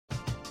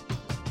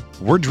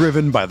We're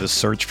driven by the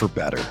search for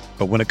better.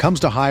 But when it comes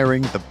to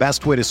hiring, the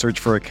best way to search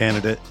for a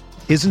candidate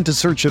isn't to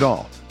search at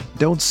all.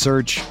 Don't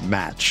search,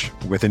 match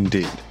with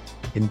Indeed.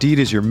 Indeed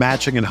is your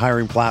matching and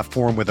hiring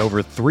platform with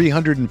over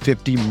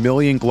 350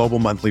 million global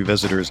monthly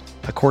visitors,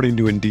 according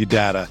to Indeed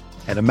data,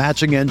 and a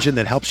matching engine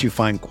that helps you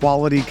find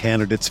quality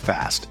candidates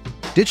fast.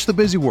 Ditch the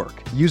busy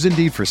work. Use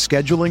Indeed for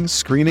scheduling,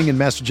 screening, and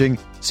messaging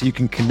so you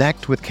can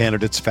connect with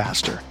candidates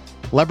faster.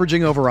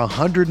 Leveraging over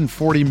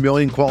 140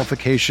 million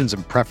qualifications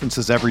and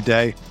preferences every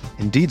day,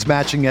 Indeed's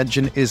matching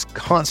engine is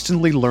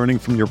constantly learning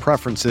from your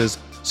preferences,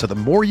 so the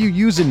more you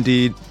use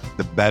Indeed,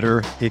 the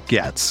better it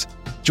gets.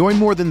 Join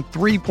more than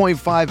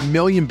 3.5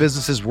 million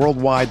businesses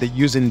worldwide that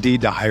use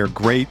Indeed to hire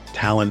great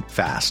talent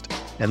fast.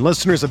 And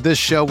listeners of this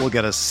show will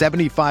get a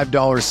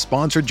 $75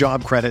 sponsored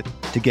job credit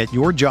to get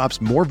your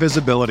jobs more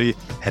visibility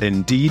at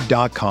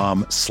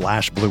Indeed.com/Blue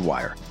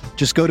Wire.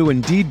 Just go to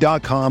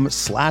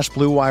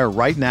Indeed.com/Blue Wire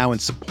right now and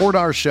support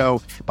our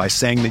show by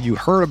saying that you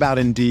heard about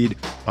Indeed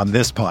on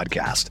this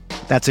podcast.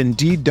 That's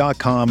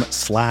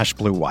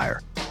Indeed.com/Blue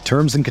Wire.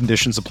 Terms and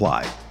conditions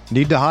apply.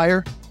 Need to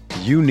hire?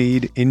 You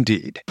need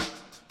Indeed.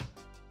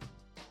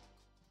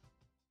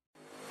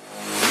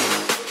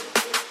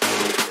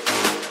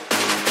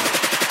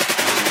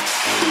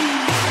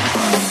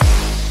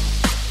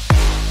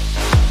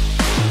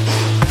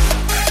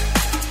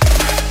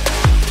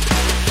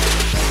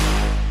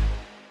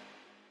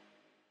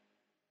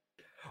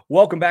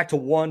 Welcome back to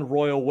One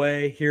Royal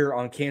Way here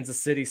on Kansas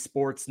City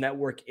Sports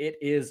Network. It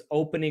is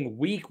opening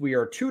week. We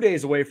are 2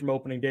 days away from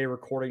opening day,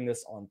 recording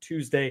this on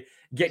Tuesday,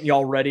 getting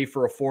y'all ready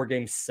for a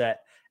 4-game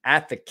set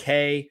at the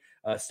K,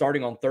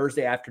 starting on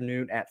Thursday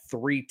afternoon at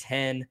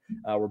 3:10,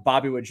 where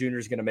Bobby Witt Jr.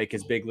 is going to make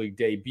his big league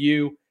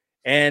debut,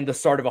 and the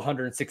start of a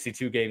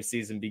 162-game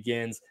season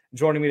begins.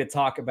 Joining me to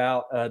talk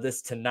about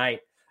this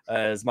tonight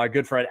is my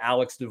good friend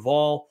Alex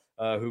Duvall,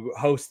 who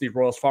hosts the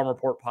Royals Farm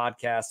Report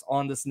podcast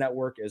on this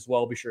network as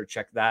well. Be sure to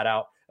check that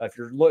out. If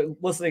you're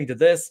listening to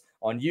this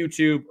on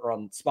YouTube or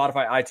on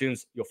Spotify,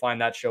 iTunes, you'll find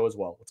that show as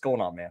well. What's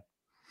going on, man?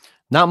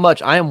 Not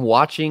much. I am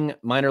watching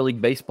minor league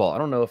baseball. I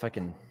don't know if I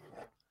can.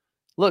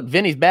 Look,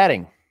 Vinny's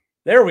batting.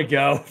 There we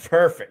go.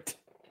 Perfect.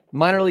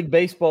 Minor league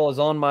baseball is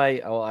on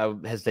my, I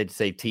hesitate to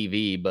say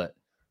TV, but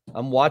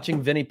I'm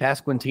watching Vinny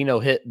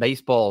Pasquantino hit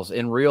baseballs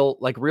in real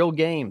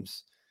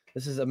games.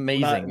 This is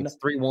amazing. It's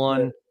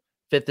 3-1.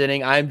 Fifth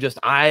inning. I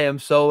am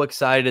so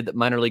excited that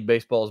minor league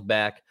baseball is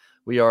back.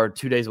 We are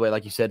 2 days away,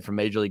 like you said, from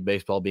Major League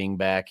Baseball being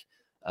back.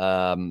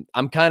 I'm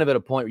kind of at a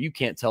point where you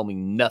can't tell me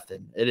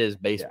nothing. It is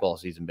baseball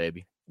season,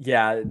 baby.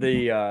 Yeah,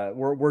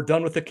 we're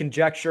done with the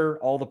conjecture.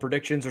 All the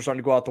predictions are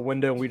starting to go out the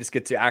window, and we just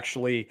get to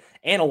actually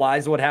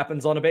analyze what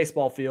happens on a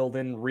baseball field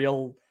in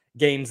real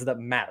games that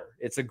matter.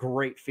 It's a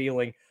great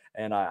feeling,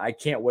 and I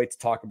can't wait to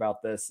talk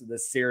about this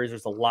series.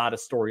 There's a lot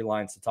of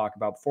storylines to talk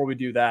about. Before we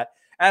do that,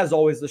 as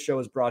always, the show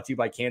is brought to you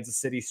by Kansas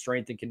City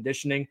Strength and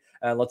Conditioning.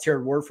 Let's hear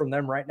a word from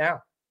them right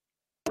now.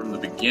 From the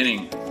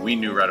beginning, we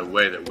knew right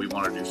away that we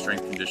wanted to do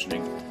strength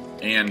conditioning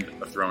and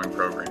a throwing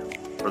program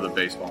for the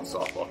baseball and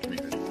softball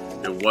community.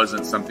 It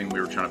wasn't something we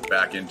were trying to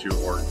back into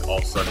or all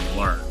of a sudden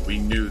learn. We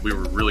knew we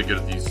were really good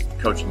at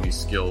coaching these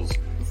skills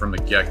from the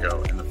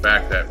get-go. And the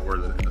fact that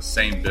we're in the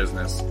same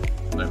business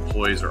and the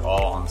employees are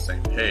all on the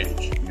same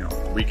page,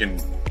 we can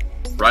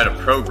write a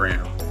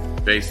program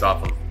based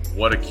off of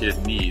what a kid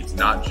needs,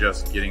 not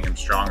just getting him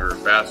stronger or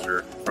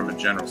faster from a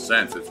general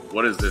sense. It's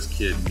what does this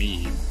kid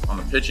need? On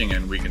the pitching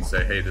end, we can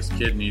say, hey, this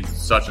kid needs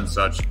such and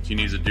such. He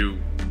needs to do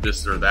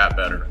this or that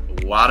better.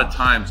 A lot of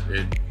times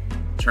it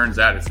turns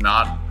out it's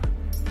not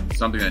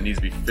something that needs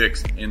to be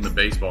fixed in the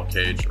baseball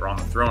cage or on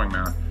the throwing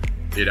mound.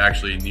 It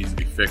actually needs to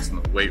be fixed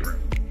in the weight room.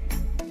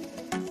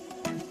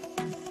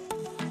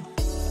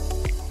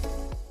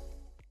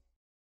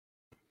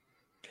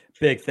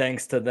 Big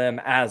thanks to them,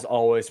 as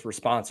always, for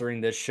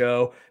sponsoring this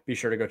show. Be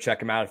sure to go check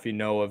them out if you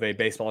know of a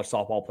baseball or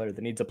softball player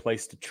that needs a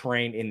place to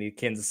train in the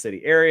Kansas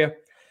City area.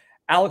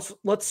 Alex,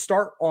 let's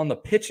start on the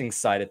pitching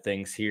side of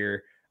things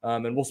here.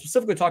 And we'll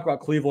specifically talk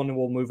about Cleveland, and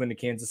we'll move into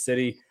Kansas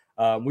City.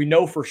 We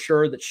know for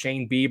sure that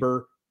Shane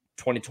Bieber,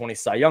 2020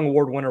 Cy Young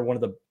Award winner, one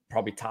of the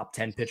probably top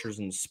 10 pitchers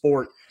in the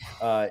sport,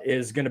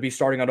 is going to be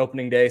starting on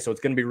opening day, so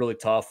it's going to be really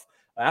tough.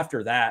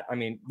 After that,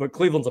 but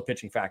Cleveland's a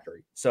pitching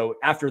factory. So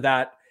after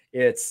that,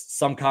 it's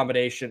some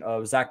combination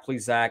of Zach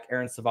Plesac,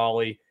 Aaron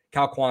Savali,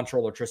 Cal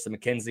Quantrill, or Tristan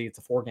McKenzie. It's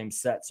a 4-game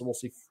set, so we'll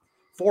see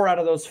 4 out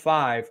of those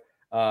 5.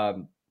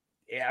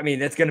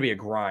 It's going to be a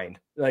grind.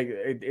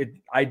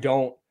 I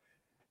don't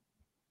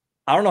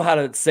know how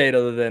to say it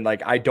other than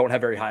I don't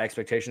have very high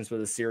expectations for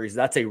this series.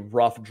 That's a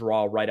rough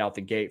draw right out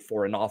the gate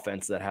for an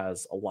offense that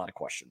has a lot of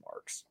question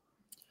marks.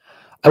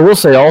 I will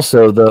say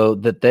also, though,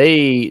 that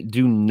they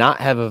do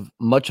not have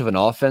much of an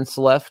offense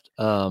left.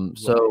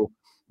 So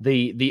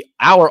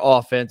our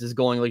offense is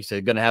going, like you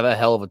said, going to have a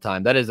hell of a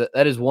time. That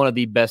is one of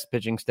the best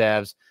pitching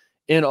staffs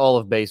in all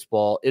of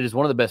baseball. It is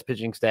one of the best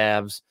pitching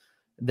staffs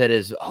that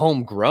is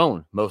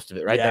homegrown, most of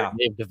it, right? Yeah.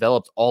 They've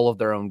developed all of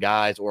their own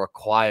guys or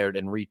acquired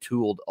and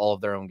retooled all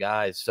of their own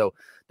guys. So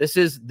this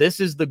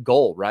is the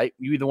goal, right?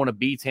 You either want to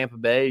be Tampa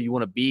Bay, you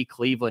want to be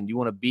Cleveland, you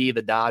want to be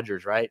the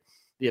Dodgers, right?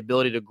 The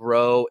ability to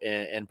grow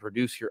and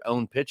produce your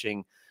own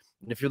pitching.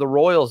 And if you're the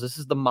Royals, this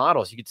is the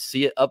model. So you get to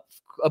see it up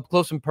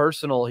close and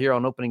personal here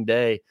on opening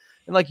day.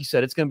 And like you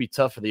said, it's going to be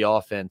tough for the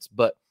offense.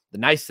 But the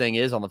nice thing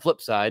is, on the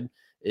flip side,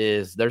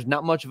 is there's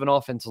not much of an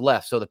offense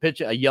left. So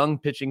a young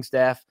pitching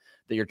staff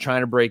that you're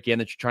trying to break in,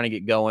 that you're trying to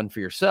get going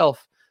for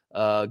yourself,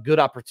 good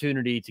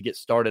opportunity to get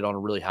started on a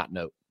really hot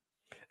note.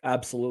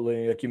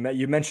 Absolutely. Like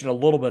you mentioned a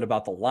little bit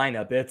about the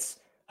lineup. It's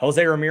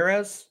Jose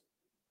Ramirez,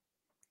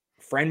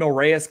 Franmil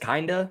Reyes,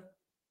 kinda.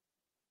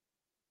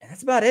 And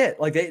that's about it.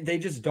 Like they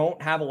just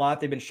don't have a lot.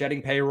 They've been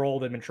shedding payroll.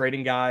 They've been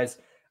trading guys,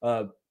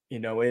 in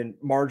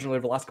marginally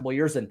over the last couple of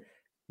years. And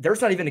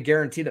there's not even a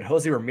guarantee that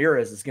Jose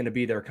Ramirez is going to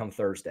be there come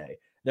Thursday.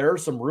 There are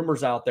some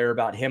rumors out there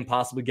about him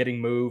possibly getting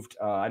moved.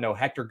 I know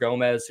Hector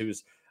Gomez,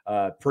 who's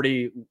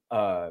pretty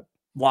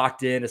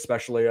locked in,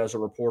 especially as a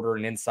reporter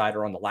and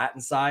insider on the Latin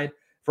side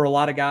for a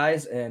lot of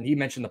guys. And he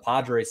mentioned the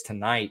Padres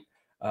tonight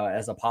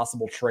as a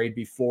possible trade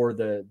before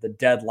the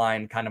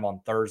deadline kind of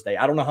on Thursday.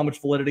 I don't know how much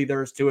validity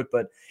there is to it,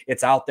 but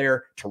it's out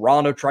there.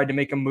 Toronto tried to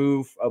make a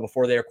move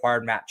before they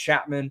acquired Matt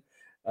Chapman.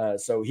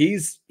 So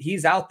he's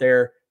out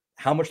there.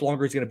 How much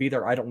longer he's going to be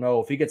there, I don't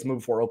know. If he gets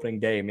moved before opening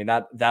day, I mean,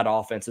 that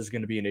offense is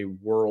going to be in a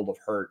world of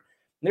hurt.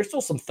 And there's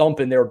still some thump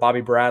in there with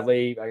Bobby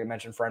Bradley. Like I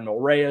mentioned, Franmil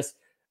Reyes.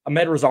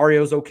 Ahmed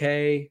Rosario's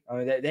okay. I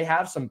mean, they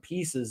have some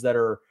pieces that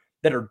are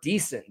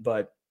decent,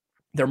 but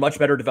they're much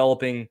better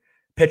developing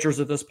pitchers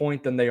at this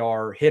point than they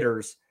are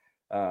hitters.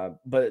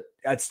 But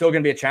it's still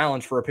going to be a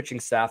challenge for a pitching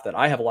staff that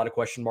I have a lot of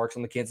question marks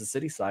on the Kansas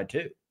City side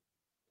too.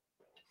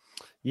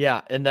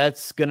 Yeah, and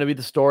that's going to be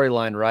the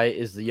storyline, right?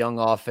 Is the young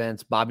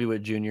offense, Bobby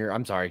Witt Jr.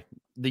 I'm sorry,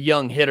 the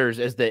young hitters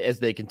as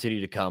they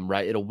continue to come,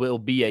 right? It will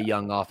be a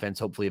young offense,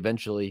 hopefully,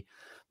 eventually.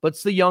 But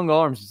it's the young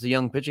arms, it's the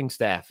young pitching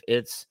staff.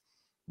 It's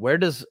where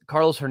does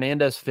Carlos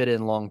Hernandez fit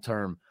in long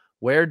term?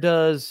 Where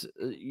does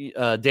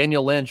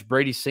Daniel Lynch,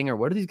 Brady Singer,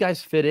 where do these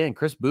guys fit in?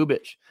 Chris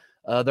Bubich.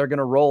 They're going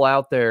to roll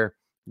out there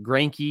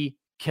Greinke,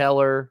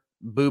 Keller,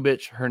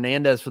 Bubich,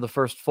 Hernandez for the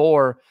first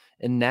four.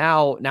 And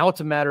now it's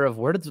a matter of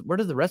where does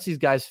the rest of these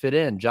guys fit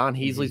in? John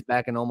Heasley's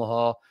back in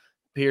Omaha.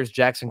 Piers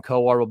Jackson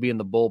Kowar will be in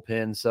the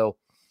bullpen. So,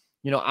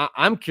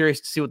 I'm curious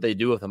to see what they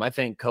do with him. I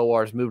think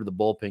Kowar's move to the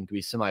bullpen could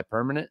be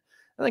semi-permanent.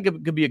 I think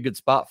it could be a good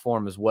spot for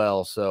him as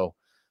well. So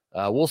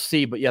we'll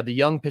see. But yeah, the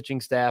young pitching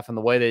staff and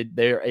the way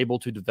they're able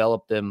to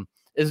develop them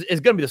is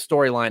going to be the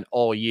storyline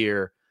all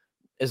year,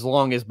 as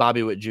long as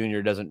Bobby Witt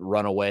Jr. doesn't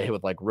run away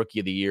with like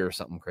Rookie of the Year or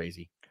something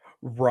crazy.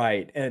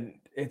 Right. And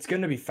it's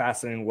going to be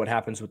fascinating what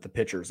happens with the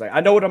pitchers. Like,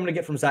 I know what I'm going to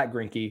get from Zach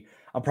Greinke.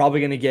 I'm probably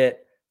going to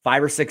get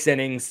 5 or 6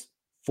 innings,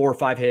 4 or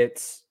 5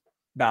 hits,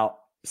 about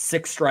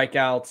 6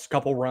 strikeouts,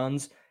 couple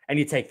runs, and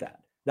you take that.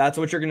 That's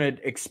what you're going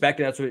to expect.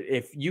 And that's what,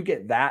 if you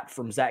get that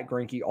from Zach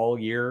Greinke all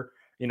year,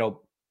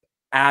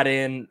 add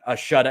in a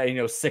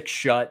shutout, 6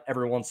 shut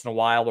every once in a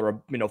while, or a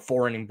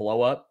 4-inning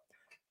blow up.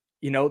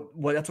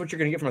 That's what you're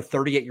going to get from a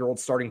 38-year-old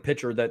starting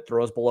pitcher that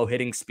throws below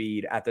hitting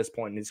speed at this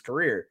point in his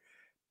career.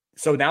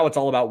 So now it's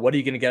all about, what are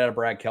you going to get out of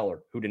Brad Keller,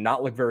 who did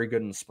not look very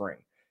good in the spring?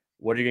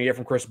 What are you going to get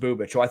from Chris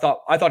Bubich, who I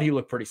thought he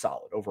looked pretty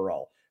solid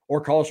overall?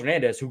 Or Carlos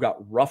Hernandez, who got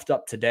roughed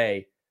up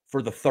today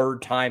for the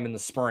 3rd time in the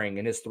spring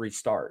in his 3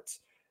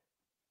 starts.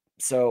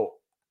 So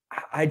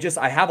I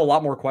have a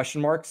lot more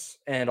question marks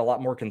and a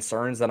lot more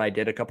concerns than I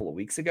did a couple of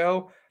weeks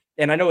ago.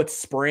 And I know it's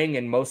spring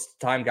and most of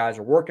the time guys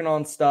are working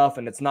on stuff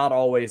and it's not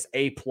always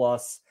A+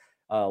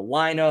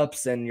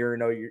 lineups, and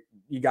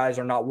you guys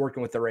are not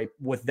working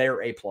with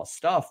their A+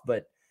 stuff.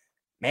 But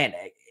man,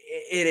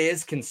 it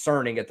is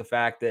concerning at the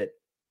fact that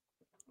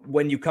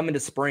when you come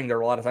into spring, there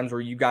are a lot of times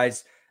where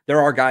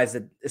there are guys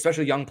that,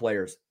 especially young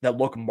players, that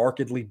look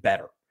markedly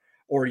better,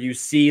 or you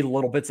see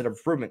little bits of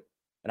improvement.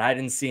 And I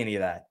didn't see any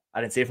of that. I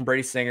didn't see it from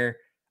Brady Singer.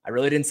 I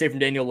really didn't see it from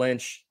Daniel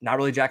Lynch. Not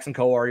really Jackson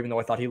Kowar, even though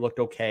I thought he looked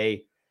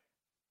okay.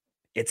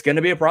 It's going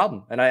to be a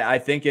problem. And I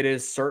think it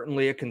is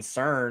certainly a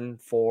concern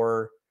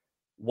for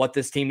what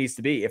this team needs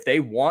to be. If they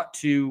want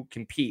to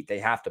compete, they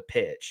have to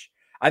pitch.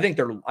 I think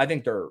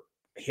their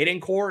hitting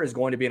core is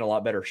going to be in a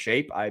lot better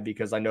shape.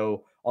 Because I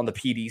know on the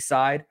PD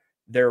side,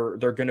 they're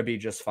going to be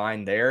just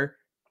fine there.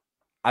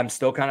 I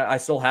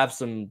still have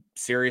some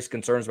serious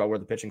concerns about where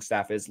the pitching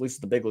staff is, at least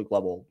at the big league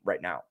level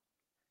right now.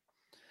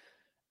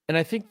 And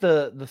I think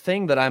the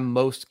thing that I'm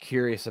most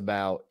curious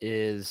about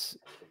is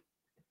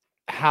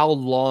how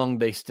long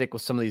they stick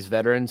with some of these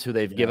veterans who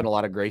they've given a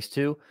lot of grace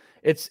to.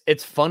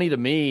 It's funny to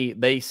me.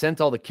 They sent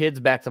all the kids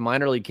back to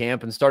minor league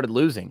camp and started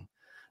losing.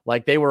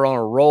 Like, they were on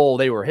a roll.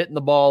 They were hitting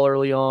the ball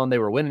early on. They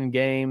were winning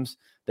games.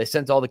 They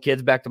sent all the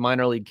kids back to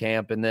minor league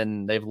camp, and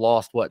then they've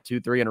lost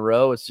 2-3 in a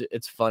row.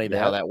 It's funny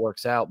how that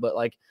works out, but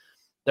like,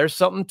 there's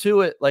something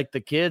to it. Like, the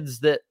kids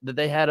that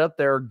they had up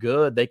there are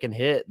good. They can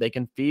hit, they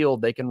can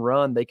field, they can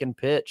run, they can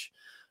pitch.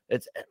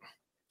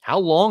 How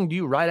long do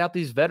you ride out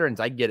these veterans?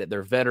 I get it.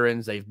 They're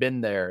veterans. They've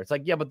been there. It's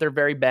like, yeah, but they're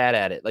very bad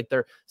at it. Like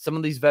some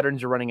of these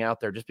veterans are running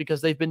out there just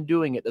because they've been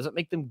doing it doesn't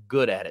make them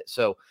good at it.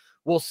 So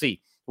we'll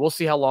see. We'll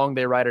see how long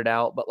they ride it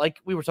out. But like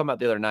we were talking about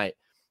the other night,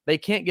 they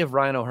can't give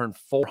Ryan O'Hearn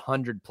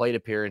 400 plate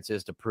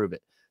appearances to prove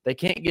it. They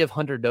can't give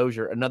Hunter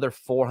Dozier another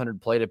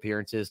 400 plate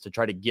appearances to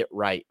try to get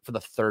right for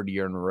the third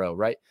year in a row,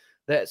 right?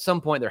 That at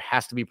some point there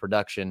has to be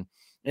production.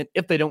 And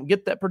if they don't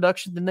get that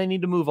production, then they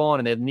need to move on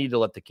and they need to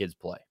let the kids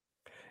play.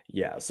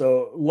 Yeah,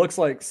 so looks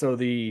like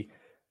the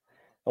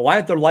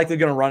lineup they're likely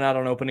going to run out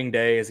on opening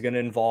day is going to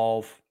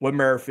involve Whit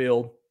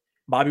Merrifield,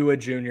 Bobby Witt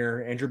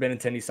Jr., Andrew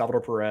Benintendi,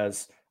 Salvador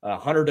Perez,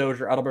 Hunter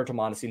Dozier, Adalberto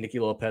Mondesi, Nicky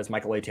Lopez,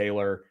 Michael A.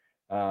 Taylor.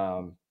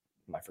 Am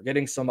I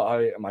forgetting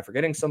somebody?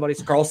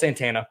 Carlos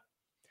Santana.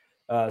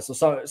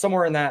 So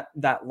somewhere in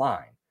that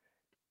line.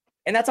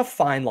 And that's a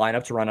fine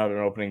lineup to run out on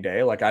opening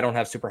day. Like, I don't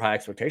have super high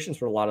expectations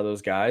for a lot of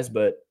those guys,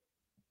 but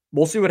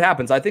we'll see what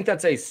happens. I think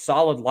that's a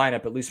solid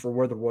lineup, at least for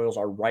where the Royals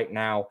are right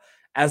now,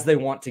 as they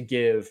want to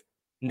give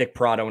Nick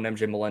Pratto and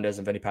MJ Melendez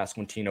and Vinny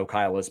Pasquantino,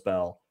 Kyle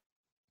Isbell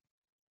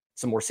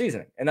some more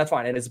seasoning. And that's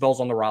fine. And Isbell's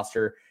on the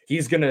roster.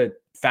 He's going to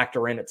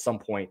factor in at some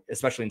point,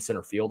 especially in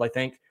center field, I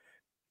think.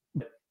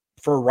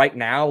 For right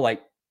now,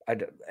 like,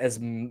 as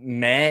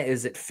meh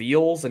as it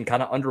feels and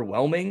kind of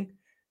underwhelming,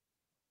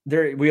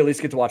 we at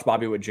least get to watch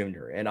Bobby Witt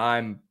Jr. And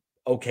I'm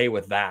okay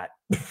with that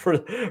for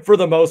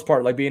the most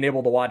part, like being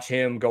able to watch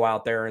him go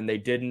out there and they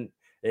didn't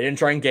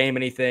try and game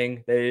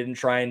anything. They didn't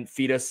try and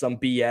feed us some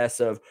BS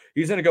of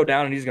he's going to go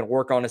down and he's going to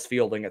work on his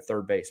fielding at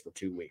third base for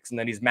 2 weeks. And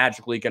then he's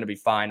magically going to be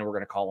fine. And we're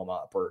going to call him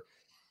up or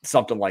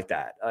something like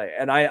that.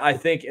 And I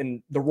think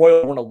the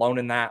Royals weren't alone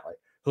in that. Like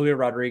Julio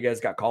Rodriguez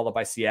got called up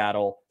by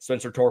Seattle,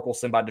 Spencer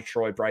Torkelson by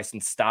Detroit,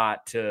 Bryson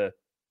Stott to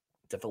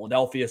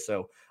Philadelphia.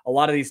 So a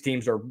lot of these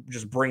teams are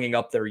just bringing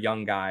up their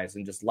young guys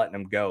and just letting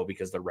them go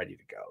because they're ready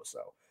to go.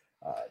 So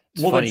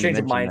the change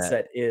of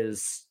mindset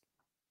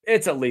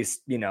it's at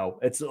least,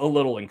 it's a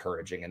little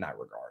encouraging in that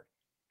regard.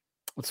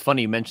 It's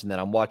funny you mentioned that.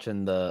 I'm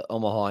watching the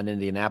Omaha and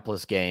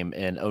Indianapolis game,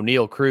 and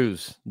O'Neal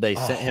Cruz, they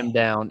sent him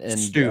down in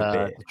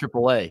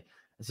AAA.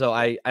 So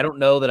I don't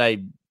know that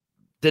I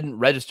didn't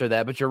register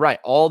that, but you're right.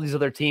 All these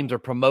other teams are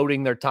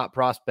promoting their top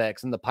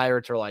prospects, and the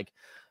Pirates are like,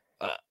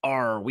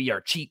 we are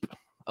cheap.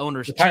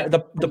 Owners.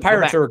 The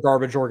Pirates are a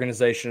garbage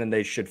organization, and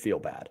they should feel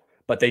bad,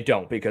 but they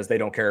don't because they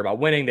don't care about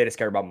winning. They just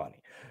care about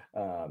money.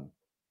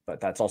 But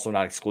that's also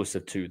not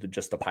exclusive to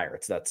just the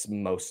Pirates. That's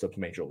most of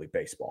Major League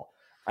Baseball.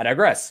 I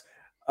digress.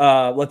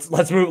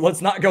 Let's move.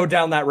 Let's not go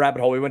down that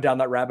rabbit hole. We went down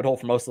that rabbit hole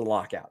for most of the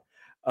lockout.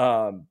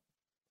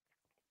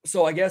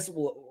 So I guess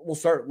we'll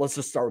start. Let's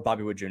just start with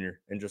Bobby Witt Jr.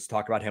 and just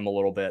talk about him a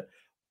little bit.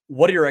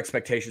 What are your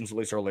expectations, at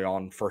least early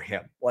on, for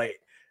him?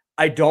 Like,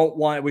 we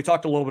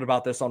talked a little bit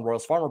about this on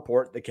Royals Farm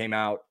Report that came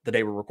out the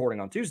day we're recording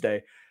on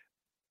Tuesday.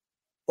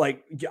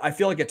 Like, I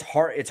feel like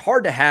it's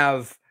hard to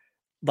have,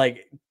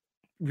 like,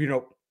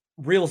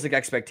 realistic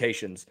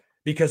expectations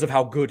because of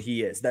how good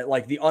he is. That,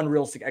 like, the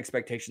unrealistic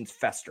expectations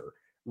fester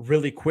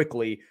really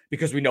quickly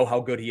because we know how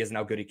good he is and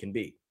how good he can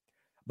be.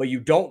 But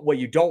what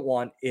you don't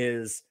want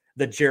is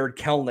the Jared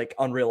Kelenic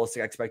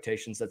unrealistic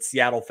expectations that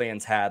Seattle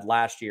fans had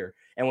last year.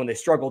 And when they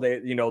struggle, they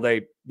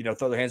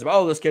throw their hands up,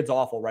 oh, this kid's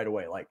awful right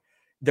away. Like,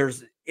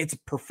 it's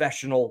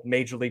professional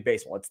Major League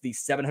Baseball. It's the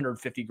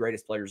 750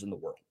 greatest players in the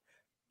world.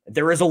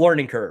 There is a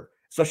learning curve,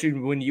 especially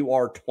when you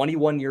are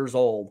 21 years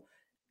old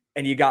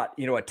and you got,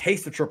 a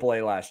taste of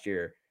AAA last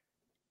year.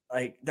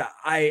 Like,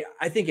 I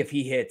think if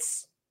he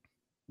hits,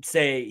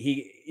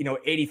 say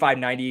 85,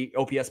 90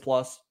 OPS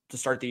plus to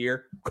start the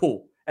year,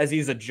 cool. As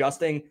he's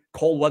adjusting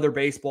cold weather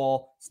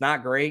baseball, it's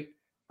not great.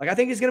 Like, I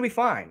think he's going to be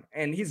fine.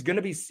 And he's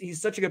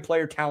such a good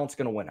player. Talent's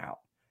going to win out.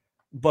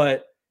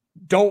 But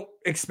don't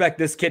expect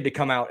this kid to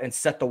come out and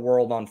set the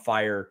world on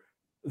fire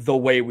the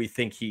way we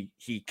think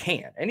he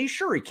can. And he's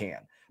sure he can.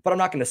 But I'm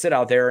not going to sit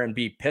out there and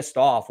be pissed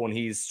off when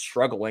he's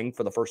struggling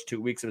for the first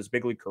 2 weeks of his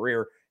big league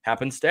career.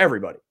 Happens to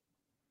everybody.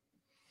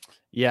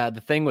 Yeah, the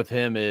thing with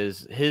him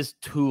is his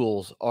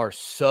tools are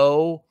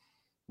so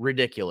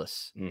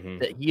ridiculous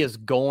that he is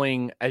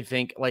going, I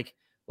think, like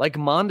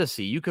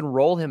Mondesi, you can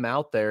roll him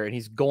out there and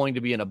he's going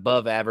to be an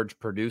above average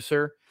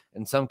producer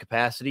in some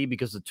capacity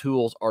because the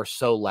tools are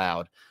so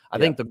loud. I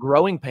think the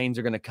growing pains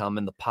are going to come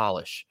in the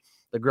polish.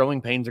 The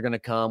growing pains are going to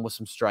come with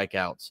some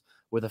strikeouts,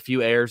 with a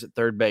few errors at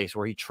third base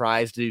where he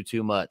tries to do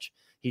too much.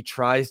 He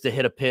tries to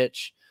hit a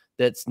pitch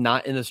that's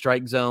not in the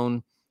strike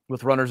zone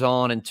with runners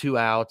on and 2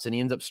 outs, and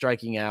he ends up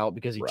striking out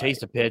because he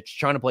chased a pitch,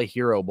 trying to play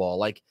hero ball.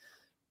 Like,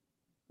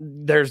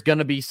 there's going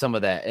to be some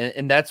of that.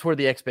 And that's where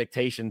the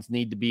expectations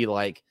need to be,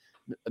 like,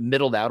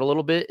 middled out a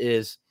little bit.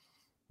 Is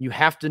you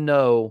have to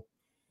know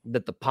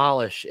that the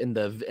polish and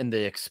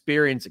the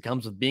experience that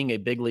comes with being a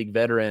big league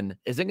veteran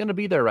isn't going to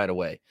be there right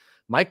away.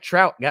 Mike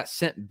Trout got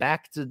sent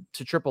back to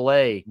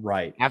AAA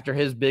after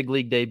his big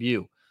league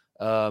debut.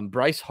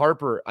 Bryce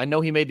Harper, I know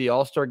he made the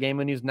All-Star game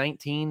when he was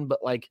 19, but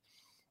like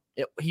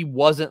he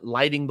wasn't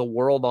lighting the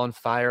world on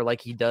fire like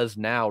he does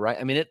now, right?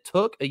 I mean, it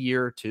took a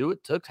year or two.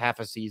 It took half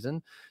a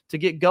season to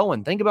get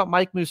going. Think about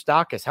Mike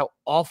Moustakas, how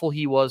awful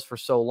he was for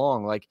so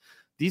long. Like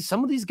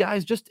some of these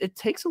guys it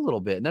takes a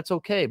little bit, and that's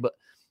okay. But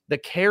the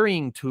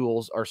carrying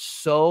tools are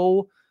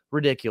so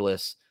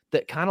ridiculous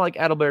that kind of like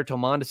Adalberto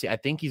Mondesi, I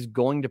think he's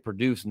going to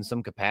produce in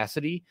some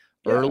capacity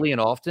early and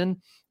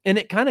often. And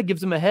it kind of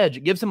gives him a hedge.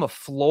 It gives him a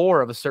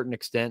floor of a certain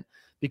extent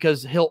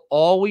because he'll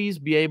always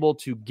be able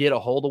to get a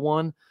hold of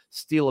one,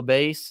 steal a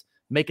base,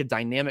 make a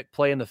dynamic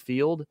play in the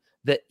field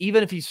that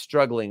even if he's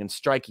struggling and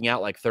striking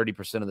out like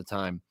 30% of the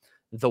time,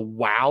 the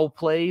wow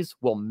plays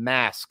will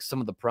mask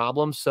some of the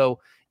problems. So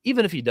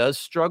even if he does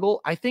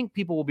struggle, I think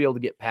people will be able to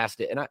get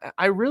past it. And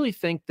I really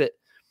think that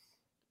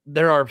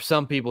there are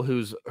some people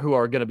who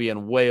are going to be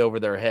in way over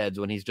their heads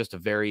when he's just a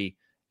very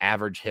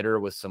average hitter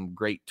with some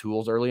great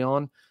tools early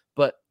on.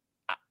 But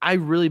I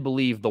really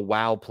believe the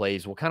wow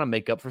plays will kind of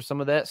make up for some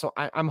of that. So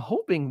I'm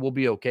hoping we'll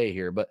be okay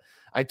here, but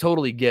I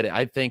totally get it.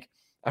 I think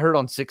I heard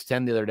on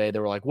 610 the other day, they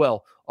were like,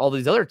 well, all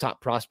these other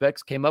top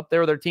prospects came up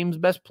there with their team's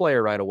best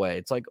player right away.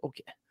 It's like,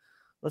 okay,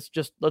 let's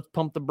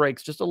pump the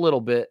brakes just a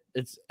little bit.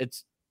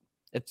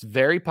 It's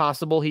very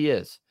possible he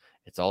is.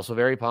 It's also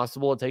very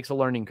possible it takes a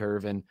learning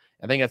curve. And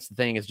I think that's the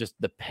thing, is just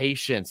the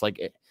patience. Like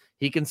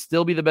he can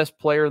still be the best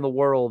player in the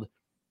world,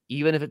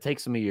 even if it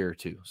takes him a year or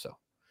two. So,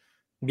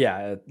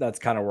 yeah, that's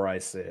kind of where I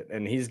sit,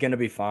 and he's going to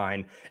be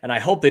fine. And I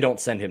hope they don't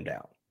send him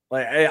down.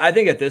 Like, I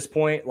think at this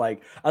point,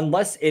 like,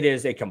 unless it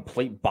is a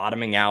complete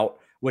bottoming out,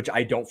 which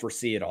I don't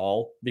foresee at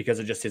all because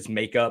of just his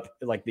makeup,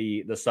 like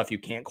the stuff you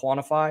can't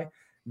quantify,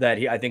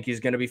 I think he's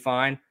going to be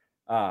fine.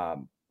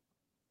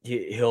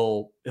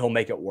 He'll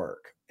make it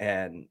work.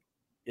 And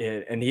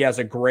he has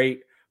a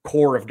great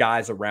core of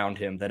guys around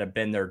him that have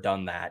been there,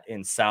 done that,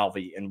 in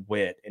Salvi and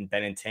Witt and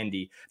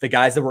Benintendi, the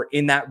guys that were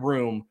in that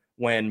room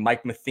when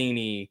Mike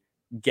Matheny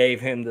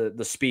gave him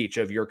the speech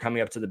of you're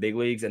coming up to the big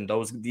leagues, and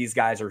these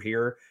guys are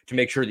here to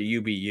make sure that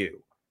you be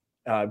you.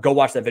 Go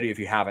watch that video if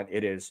you haven't.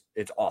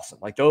 It's awesome.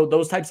 Like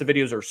those types of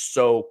videos are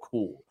so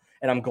cool.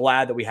 And I'm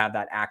glad that we have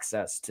that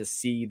access to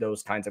see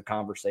those kinds of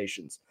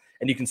conversations.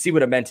 And you can see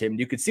what it meant to him.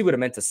 You could see what it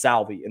meant to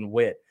Salvi and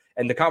Witt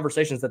and the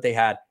conversations that they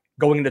had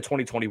going into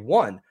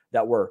 2021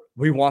 that were,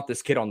 we want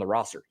this kid on the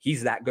roster.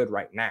 He's that good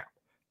right now.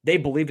 They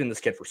believed in this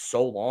kid for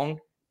so long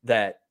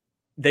that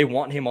they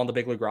want him on the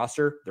big league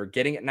roster. They're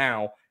getting it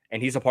now,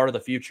 and he's a part of the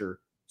future.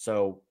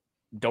 So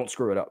don't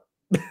screw it up.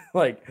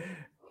 Like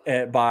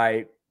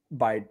by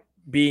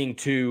being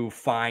too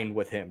fine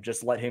with him,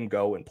 just let him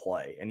go and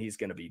play, and he's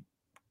going to be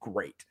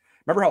great.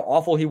 Remember how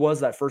awful he was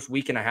that first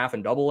week and a half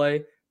in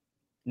Double-A?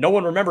 No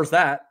one remembers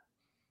that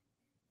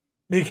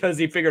because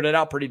he figured it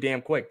out pretty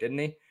damn quick, didn't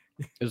he?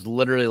 It was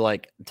literally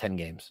like 10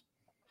 games.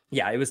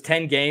 Yeah, it was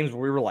 10 games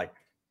where we were like,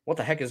 what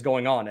the heck is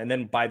going on? And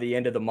then by the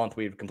end of the month,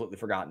 we had completely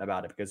forgotten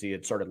about it because he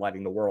had started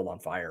lighting the world on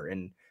fire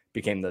and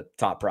became the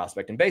top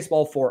prospect in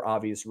baseball for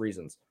obvious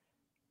reasons.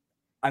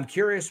 I'm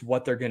curious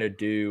what they're going to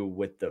do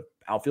with the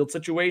outfield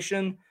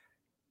situation,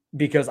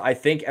 because I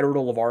think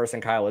Eduardo Olivares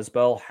and Kyle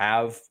Isbell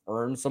have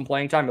earned some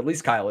playing time, at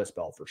least Kyle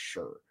Isbell for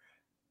sure.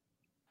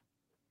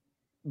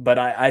 But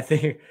I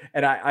think,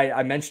 and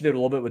I mentioned it a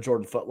little bit with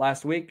Jordan Foote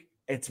last week,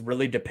 it's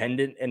really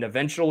dependent, and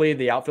eventually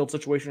the outfield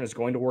situation is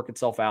going to work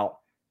itself out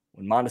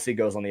when Mondesi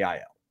goes on the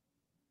IL.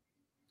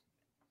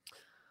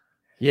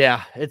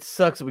 Yeah, it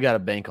sucks that we got to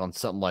bank on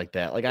something like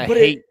that. Like I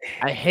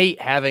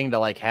hate having to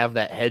like have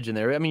that hedge in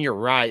there. I mean, you're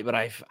right, but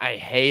I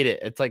hate it.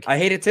 It's like I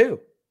hate it too.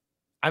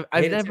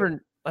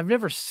 I've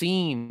never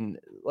seen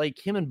like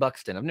him and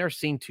Buxton. I've never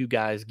seen two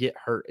guys get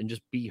hurt and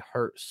just be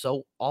hurt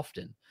so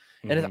often.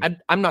 Mm-hmm. And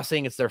I'm not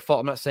saying it's their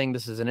fault. I'm not saying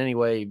this is in any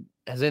way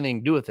has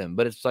anything to do with them,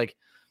 but it's like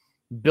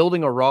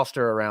building a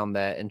roster around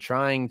that and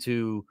trying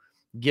to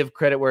give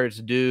credit where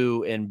it's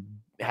due and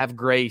have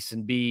grace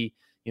and be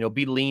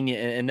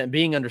lenient and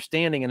being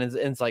understanding. And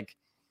it's like,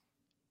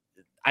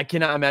 I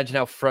cannot imagine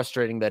how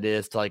frustrating that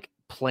is to like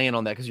plan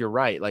on that. Cause you're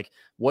right. Like,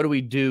 what do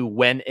we do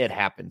when it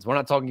happens? We're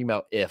not talking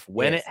about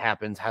when it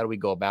happens, how do we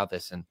go about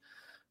this?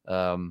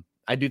 And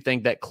I do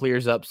think that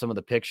clears up some of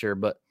the picture,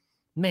 but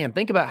man,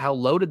 think about how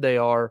loaded they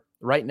are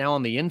right now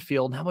on the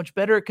infield, and how much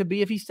better it could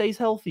be if he stays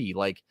healthy.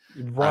 Like,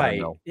 right. I don't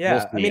know.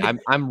 Yeah. We'll see.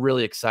 I'm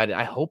really excited.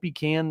 I hope he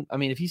can. I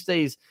mean, if he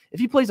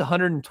plays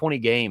 120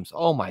 games,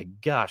 oh my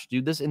gosh,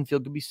 dude, this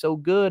infield could be so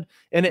good.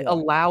 And it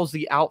allows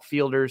the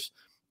outfielders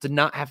to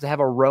not have to have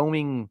a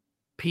roaming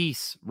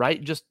piece, right?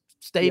 Just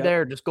stay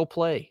there. Just go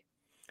play.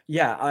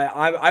 Yeah.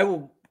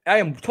 I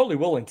am totally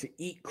willing to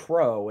eat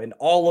crow and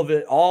all of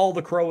it, all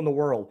the crow in the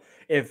world,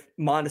 if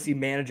Mondesi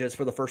manages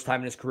for the first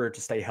time in his career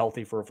to stay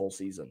healthy for a full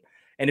season.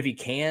 And if he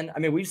can, I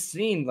mean, we've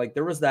seen like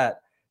there was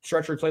that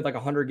stretch where he played like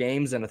 100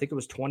 games, and I think it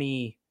was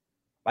 18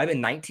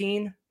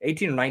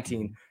 or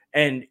 19,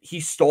 and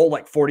he stole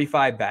like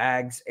 45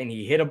 bags, and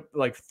he hit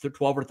like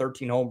 12 or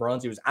 13 home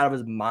runs. He was out of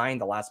his mind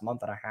the last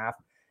month and a half.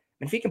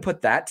 And if he can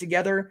put that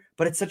together,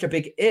 but it's such a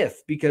big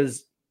if,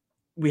 because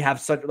we have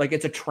such like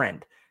it's a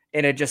trend,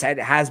 and it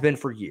has been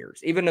for years.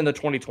 Even in the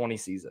 2020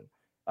 season,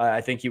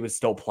 I think he was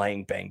still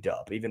playing banged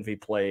up, even if he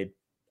played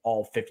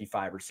all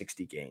 55 or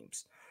 60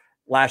 games.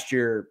 Last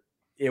year,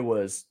 he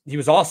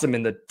was awesome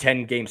in the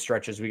 10 game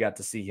stretches we got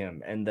to see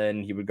him. And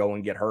then he would go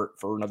and get hurt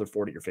for another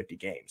 40 or 50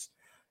 games.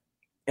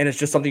 And it's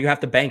just something you have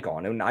to bank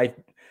on. And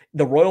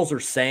the Royals are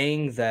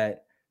saying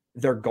that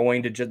they're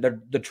going to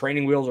the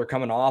training wheels are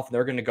coming off.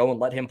 They're going to go and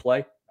let him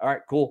play. All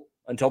right, cool.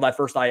 Until that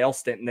first IL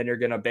stint. And then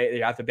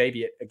you have to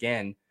baby it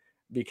again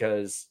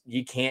because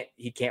he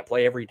can't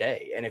play every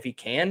day. And if he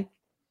can,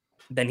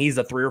 then he's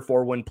a 3 or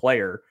 4 win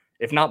player,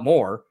 if not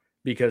more,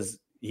 because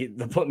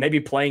maybe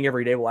playing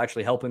every day will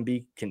actually help him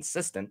be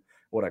consistent.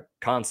 What a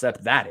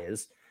concept that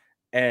is.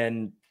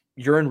 And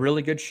you're in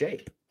really good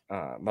shape.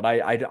 But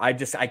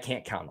I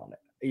can't count on it.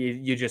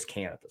 You just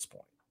can't at this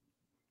point.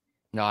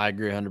 No, I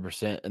agree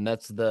 100%. And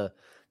that's going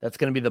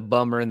to be the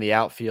bummer in the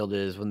outfield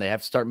is when they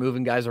have to start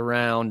moving guys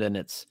around and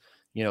it's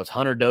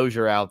Hunter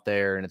Dozier out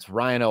there and it's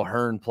Ryan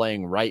O'Hearn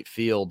playing right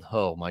field.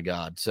 Oh my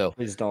God. So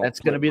that's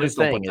going to be the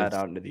thing. Don't put that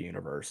out into the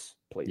universe,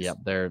 please. Yep.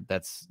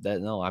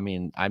 No, I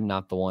mean, I'm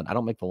not the one. I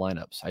don't make the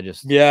lineups. I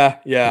just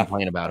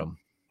complain about them.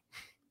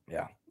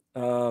 Yeah.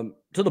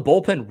 To the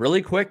bullpen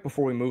really quick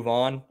before we move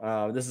on.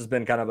 This has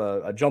been kind of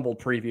a jumbled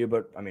preview,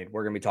 but I mean,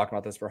 we're going to be talking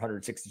about this for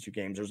 162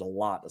 games. There's a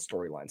lot of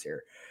storylines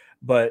here,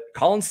 but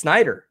Colin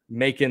Snyder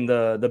making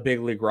the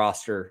big league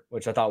roster,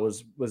 which I thought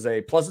was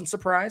a pleasant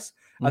surprise.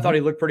 Mm-hmm. I thought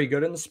he looked pretty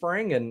good in the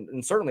spring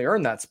and certainly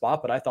earned that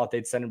spot, but I thought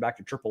they'd send him back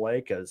to AAA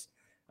because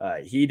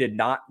he did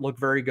not look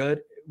very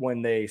good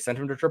when they sent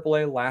him to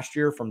AAA last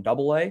year from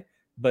AA,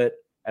 but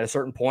at a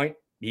certain point,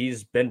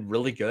 he's been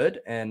really good.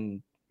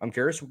 And I'm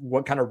curious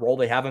what kind of role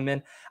they have him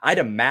in. I'd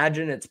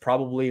imagine it's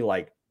probably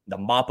like the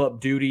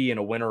mop-up duty in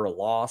a win or a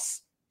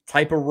loss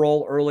type of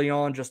role early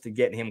on just to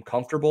get him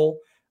comfortable.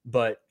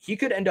 But he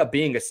could end up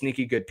being a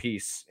sneaky good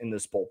piece in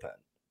this bullpen.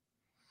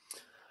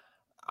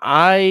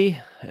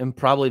 I am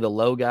probably the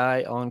low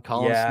guy on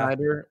Colin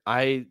Snyder.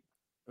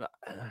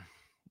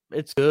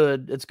 It's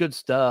good. It's good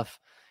stuff.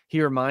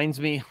 He reminds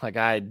me like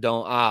I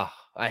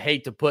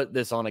hate to put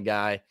this on a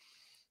guy.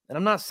 And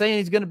I'm not saying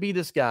he's going to be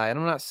this guy. And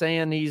I'm not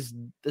saying he's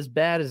as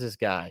bad as this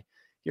guy.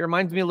 He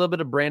reminds me a little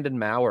bit of Brandon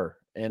Maurer.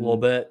 And a little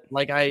bit.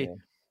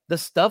 The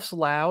stuff's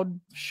loud.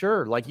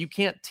 Sure. Like you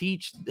can't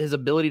teach his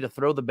ability to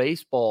throw the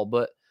baseball,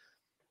 but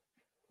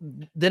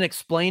then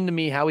explain to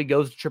me how he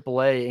goes to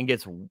AAA and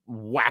gets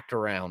whacked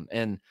around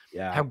and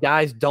how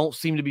guys don't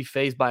seem to be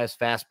fazed by his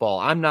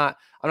fastball. I'm not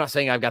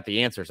saying I've got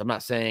the answers. I'm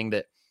not saying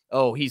that,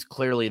 he's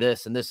clearly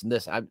this and this and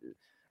this. I'm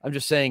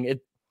just saying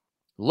it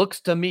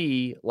looks to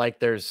me like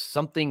there's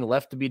something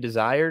left to be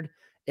desired.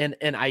 And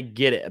I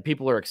get it.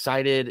 People are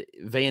excited.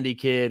 Vandy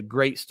kid,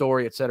 great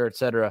story, et cetera, et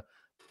cetera.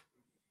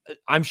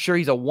 I'm sure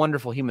he's a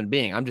wonderful human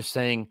being. I'm just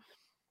saying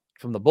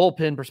from the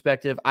bullpen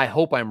perspective, I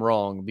hope I'm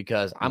wrong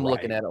because I'm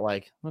looking at it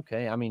like,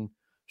 okay, I mean,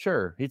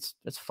 sure, it's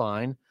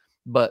fine.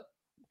 But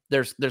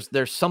there's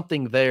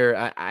something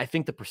there. I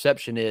think the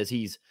perception is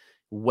he's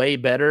way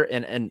better.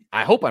 And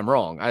I hope I'm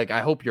wrong.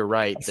 I hope you're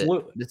right.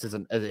 Absolutely. That this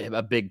isn't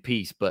a big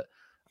piece, but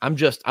I'm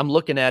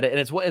looking at it, and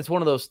it's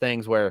one of those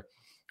things where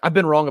I've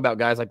been wrong about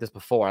guys like this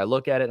before. I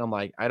look at it and I'm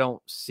like, I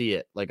don't see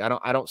it. Like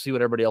I don't see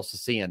what everybody else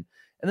is seeing.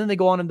 And then they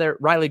go on in there.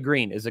 Riley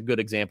Green is a good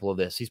example of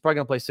this. He's probably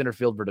going to play center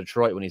field for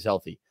Detroit when he's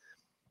healthy.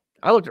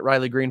 I looked at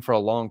Riley Green for a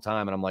long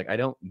time and I'm like, I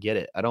don't get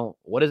it.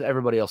 What is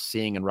everybody else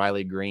seeing in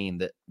Riley Green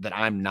that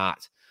I'm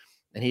not?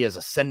 And he is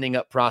ascending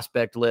up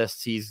prospect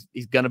lists. He's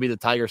going to be the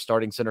Tigers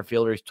starting center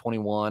fielder. He's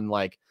 21.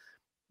 Like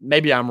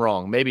maybe I'm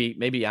wrong.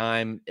 Maybe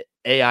I'm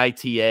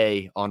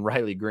AITA on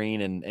Riley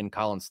Green and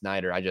Colin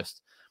Snyder.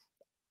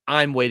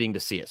 I'm waiting to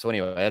see it. So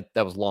anyway,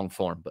 that was long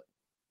form, but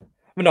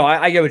no,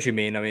 I get what you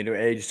mean. I mean,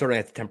 you certainly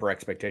have to temper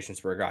expectations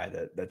for a guy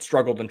that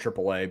struggled in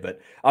AAA, but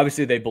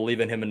obviously they believe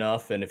in him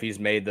enough. And if he's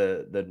made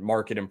the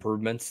market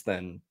improvements,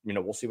 then,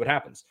 we'll see what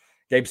happens.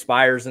 Gabe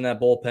Spires in that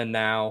bullpen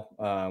now,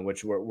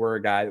 which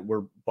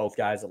we're both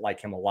guys that like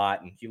him a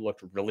lot. And he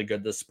looked really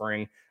good this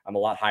spring. I'm a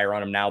lot higher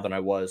on him now than I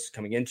was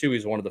coming into.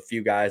 He's one of the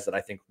few guys that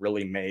I think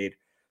really made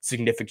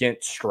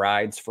significant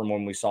strides from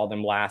when we saw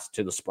them last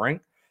to the spring.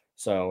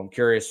 So I'm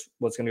curious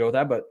what's going to go with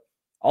that. But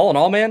all in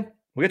all, man,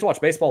 we get to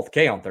watch baseball with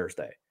K on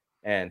Thursday.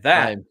 And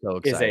that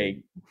is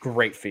a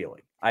great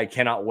feeling. I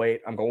cannot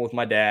wait. I'm going with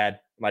my dad.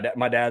 My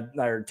dad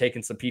and I are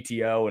taking some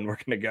PTO and we're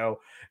going to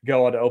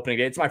go on to opening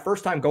day. It's my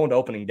first time going to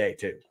opening day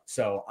too.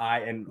 So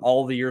in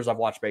all the years I've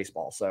watched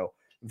baseball. So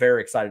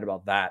very excited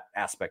about that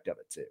aspect of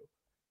it too.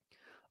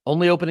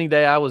 Only opening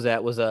day I was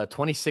at was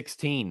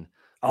 2016.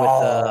 With,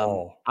 I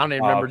don't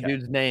even remember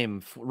dude's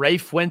name. Ray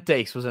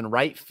Fuentes was in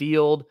right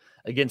field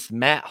against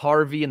Matt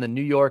Harvey and the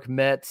New York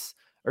Mets.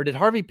 Or did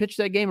Harvey pitch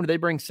that game, or did they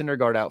bring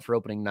Syndergaard out for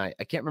opening night?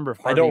 I can't remember.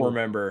 I don't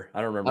remember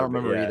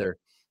either.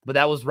 But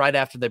that was right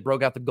after they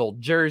broke out the gold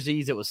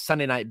jerseys. It was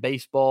Sunday Night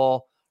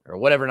Baseball or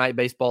whatever night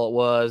baseball it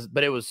was.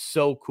 But it was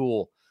so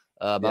cool.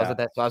 I was at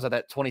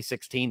that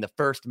 2016, the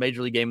first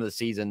major league game of the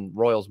season,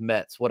 Royals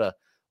Mets. What a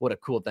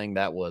cool thing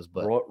that was.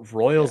 But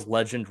Royals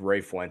legend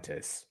Ray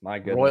Fuentes. My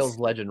goodness. Royals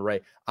legend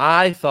Ray.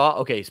 I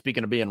thought,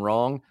 speaking of being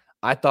wrong,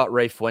 I thought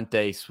Ray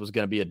Fuentes was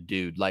going to be a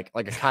dude, like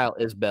a Kyle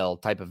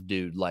Isbell type of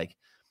dude, like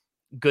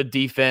good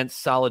defense,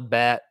 solid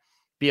bat,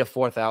 be a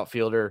fourth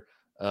outfielder.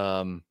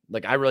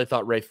 Like I really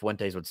thought Ray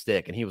Fuentes would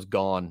stick, and he was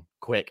gone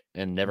quick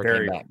and never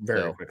came back.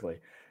 Very quickly.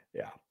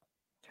 Yeah.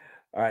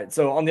 All right.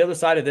 So on the other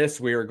side of this,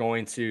 we are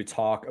going to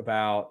talk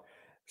about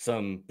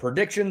some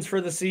predictions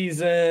for the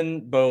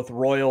season, both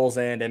Royals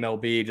and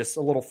MLB, just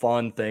a little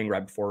fun thing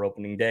right before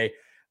opening day.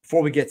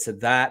 Before we get to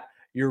that,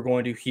 you're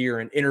going to hear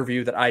an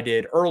interview that I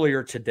did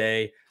earlier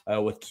today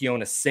with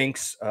Keona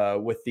Sinks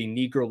with the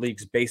Negro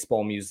Leagues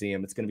Baseball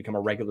Museum. It's going to become a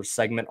regular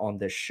segment on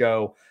this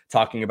show,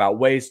 talking about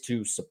ways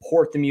to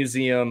support the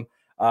museum,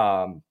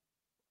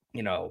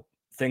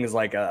 things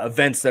like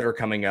events that are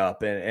coming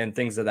up and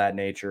things of that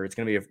nature. It's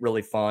going to be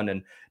really fun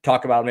and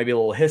talk about maybe a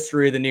little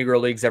history of the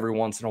Negro Leagues every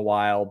once in a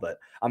while. But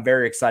I'm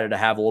very excited to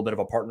have a little bit of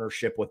a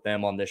partnership with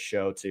them on this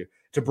show to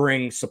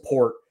bring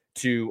support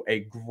to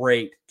a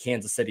great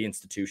Kansas City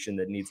institution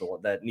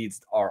that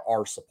needs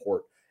our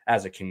support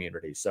as a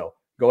community. So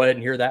go ahead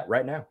and hear that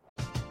right now.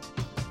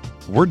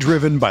 We're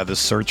driven by the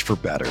search for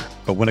better.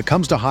 But when it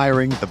comes to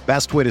hiring, the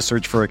best way to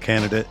search for a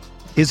candidate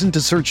isn't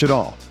to search at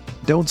all.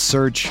 Don't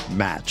search,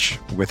 match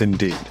with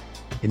Indeed.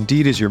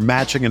 Indeed is your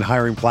matching and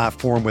hiring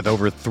platform with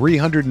over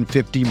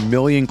 350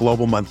 million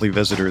global monthly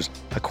visitors,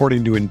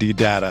 according to Indeed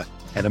data,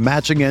 and a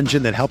matching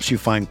engine that helps you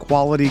find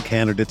quality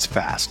candidates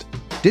fast.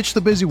 Ditch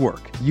the busy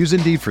work. Use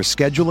Indeed for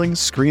scheduling,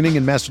 screening,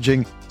 and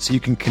messaging so you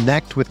can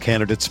connect with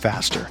candidates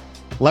faster.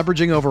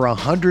 Leveraging over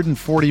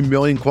 140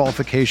 million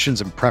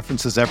qualifications and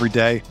preferences every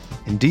day,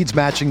 Indeed's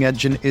matching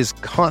engine is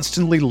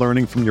constantly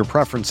learning from your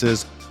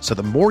preferences, so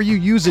the more you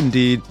use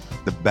Indeed,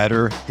 the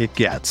better it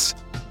gets.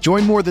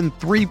 Join more than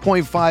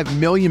 3.5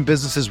 million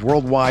businesses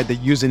worldwide that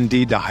use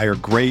Indeed to hire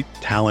great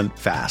talent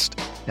fast.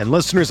 And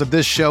listeners of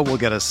this show will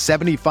get a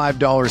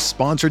 $75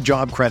 sponsored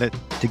job credit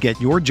to get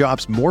your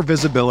jobs more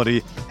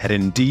visibility at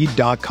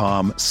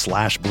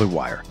Indeed.com/Blue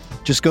Wire.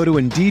 Just go to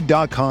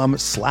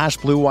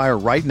Indeed.com/Blue Wire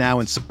right now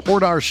and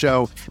support our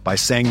show by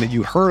saying that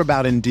you heard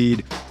about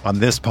Indeed on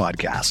this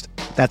podcast.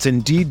 That's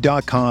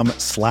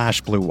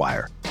Indeed.com/Blue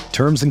Wire.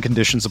 Terms and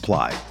conditions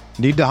apply.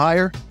 Need to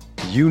hire?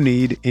 You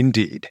need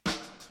Indeed.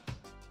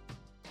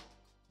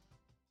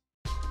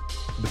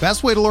 The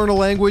best way to learn a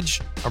language?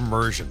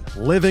 Immersion.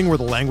 Living where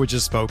the language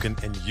is spoken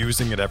and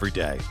using it every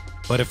day.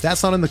 But if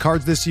that's not in the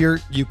cards this year,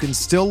 you can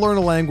still learn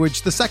a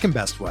language the second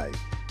best way,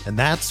 and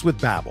that's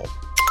with Babbel.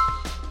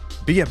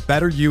 Be a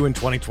better you in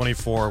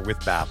 2024 with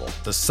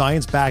Babbel, the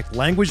science-backed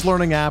language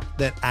learning app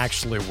that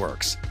actually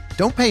works.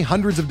 Don't pay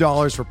hundreds of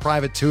dollars for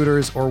private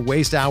tutors or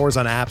waste hours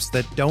on apps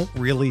that don't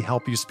really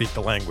help you speak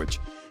the language.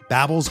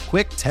 Babbel's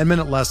quick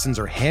 10-minute lessons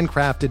are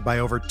handcrafted by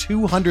over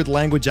 200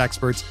 language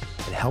experts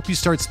and help you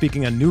start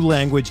speaking a new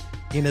language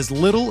in as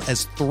little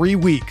as 3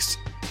 weeks.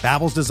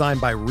 Babbel's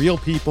designed by real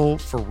people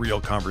for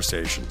real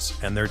conversations,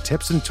 and their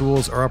tips and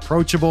tools are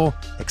approachable,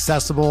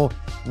 accessible,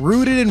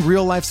 rooted in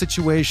real-life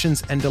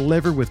situations, and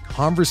delivered with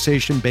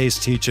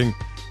conversation-based teaching,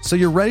 so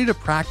you're ready to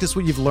practice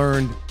what you've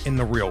learned in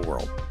the real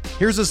world.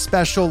 Here's a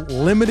special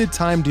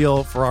limited-time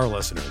deal for our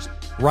listeners.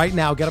 Right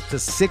now, get up to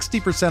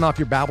 60% off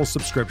your Babbel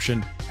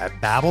subscription at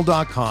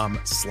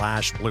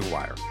Babbel.com/Blue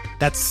Wire.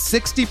 That's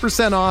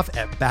 60% off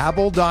at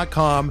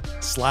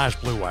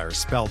Babbel.com/Blue Wire,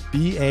 spelled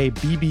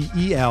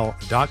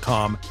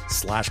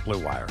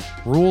BABBEL.com/Blue Wire.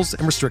 Rules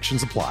and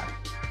restrictions apply.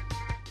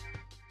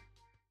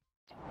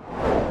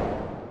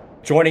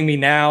 Joining me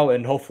now,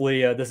 and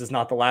hopefully this is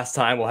not the last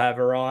time we'll have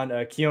her on,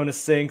 Keona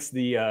Sinks,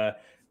 the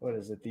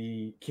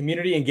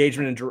Community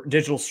Engagement and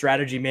Digital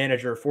Strategy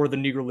Manager for the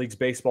Negro Leagues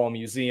Baseball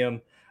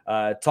Museum.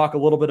 Talk a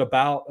little bit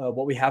about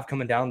what we have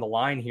coming down the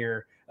line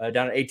here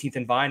down at 18th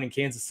and Vine in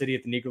Kansas City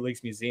at the Negro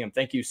Leagues Museum.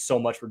 Thank you so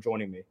much for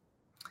joining me.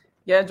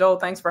 Yeah, Joel,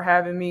 thanks for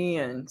having me.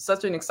 And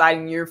such an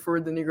exciting year for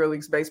the Negro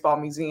Leagues Baseball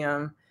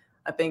Museum.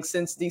 I think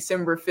since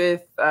December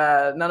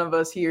 5th, none of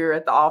us here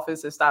at the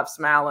office have stopped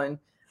smiling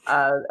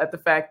at the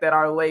fact that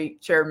our late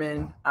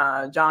chairman,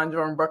 John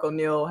Jordan Buck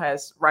O'Neill,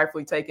 has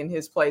rightfully taken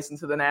his place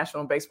into the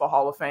National Baseball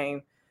Hall of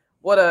Fame.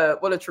 What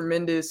a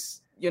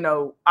tremendous,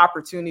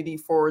 opportunity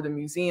for the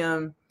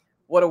museum.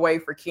 What a way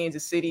for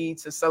Kansas City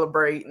to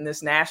celebrate in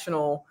this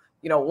national,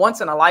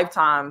 once in a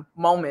lifetime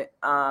moment.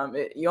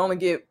 You only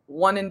get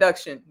one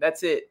induction.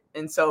 That's it.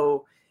 And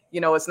so,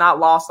 it's not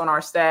lost on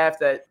our staff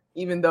that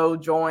even though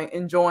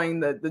enjoying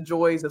the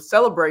joys of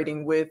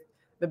celebrating with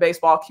the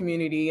baseball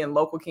community and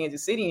local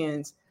Kansas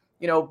Cityans,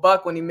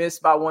 Buck, when he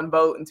missed by one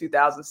vote in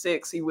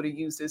 2006, he would have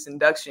used this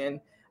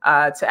induction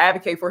to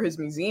advocate for his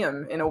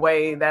museum in a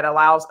way that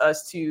allows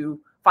us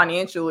to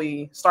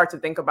financially start to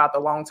think about the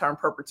long-term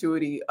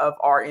perpetuity of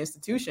our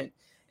institution.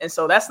 And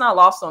so that's not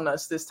lost on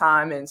us this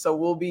time. And so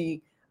we'll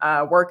be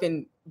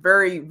working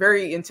very,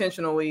 very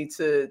intentionally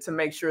to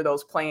make sure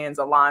those plans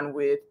align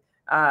with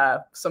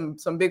some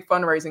big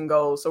fundraising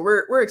goals. So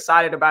we're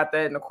excited about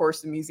that. And of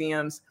course, the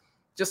museums,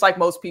 just like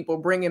most people,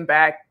 bringing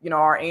back,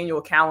 our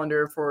annual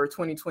calendar for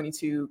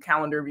 2022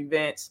 calendar of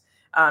events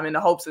in the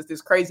hopes that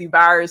this crazy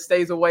virus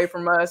stays away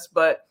from us.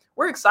 But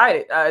we're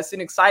excited. It's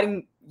an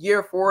exciting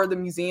year for the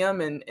museum,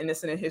 and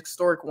it's an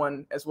historic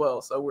one as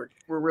well. So we're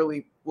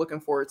really looking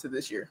forward to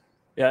this year.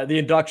 Yeah, the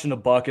induction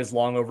of Buck is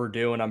long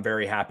overdue, and I'm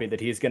very happy that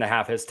he's going to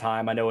have his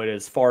time. I know it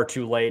is far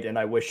too late, and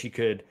I wish he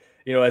could,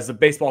 as the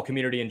baseball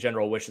community in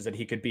general wishes that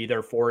he could be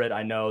there for it.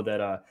 I know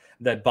that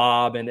that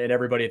Bob and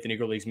everybody at the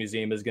Negro Leagues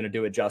Museum is going to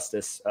do it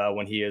justice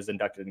when he is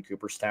inducted in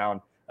Cooperstown,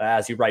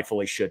 as he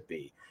rightfully should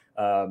be.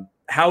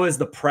 How is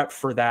the prep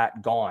for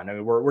that gone? I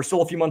mean, we're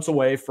still a few months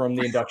away from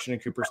the induction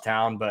in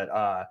Cooperstown,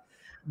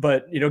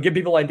 but give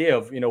people an idea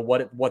of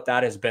what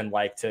that has been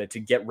like to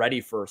get ready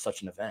for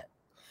such an event.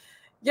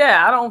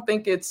 Yeah, I don't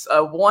think it's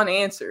a one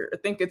answer. I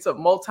think it's a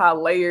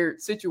multi-layered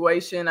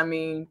situation. I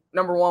mean,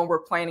 number one, we're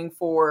planning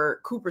for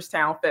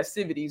Cooperstown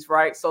festivities,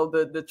 right? So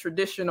the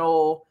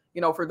traditional,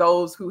 for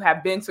those who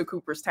have been to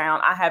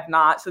Cooperstown, I have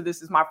not, so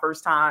this is my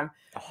first time.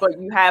 But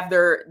you have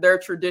their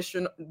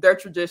traditions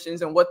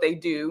and what they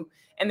do.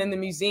 And then the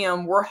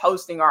museum, we're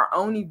hosting our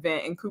own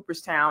event in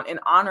Cooperstown in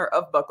honor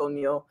of Buck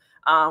O'Neil,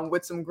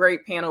 with some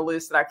great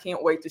panelists that I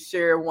can't wait to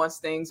share once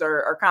things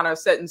are kind of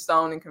set in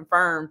stone and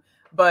confirmed.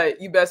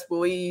 But you best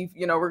believe,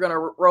 we're going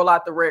to roll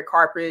out the red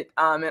carpet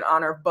in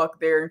honor of Buck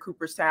there in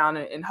Cooperstown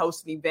and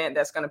host an event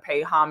that's going to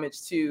pay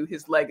homage to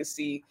his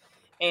legacy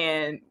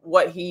and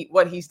what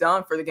he's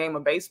done for the game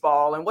of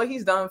baseball and what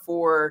he's done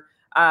for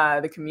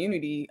the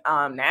community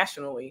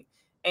nationally.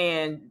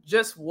 And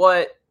just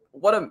what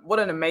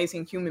an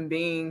amazing human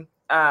being,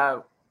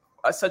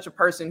 such a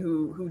person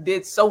who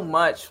did so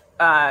much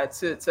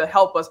to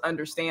help us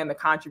understand the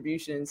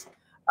contributions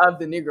of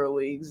the Negro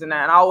Leagues. And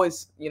I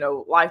always,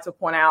 like to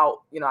point out,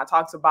 I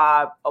talk to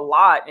Bob a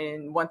lot.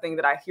 And one thing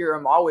that I hear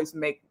him always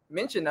make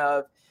mention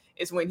of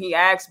is when he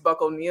asked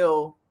Buck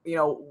O'Neil,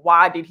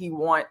 why did he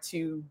want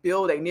to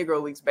build a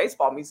Negro Leagues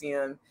baseball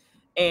museum?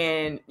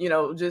 And,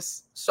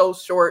 just so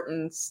short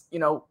and,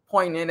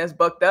 pointing in as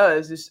Buck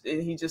does,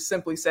 he just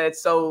simply said,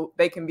 so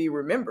they can be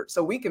remembered,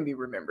 so we can be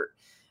remembered.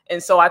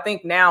 And so I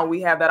think now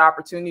we have that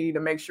opportunity to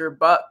make sure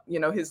Buck,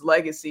 his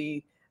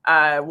legacy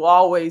will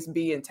always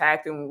be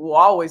intact and will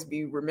always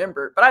be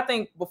remembered. But I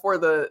think before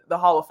the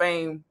Hall of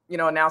Fame,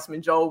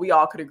 announcement, Joel, we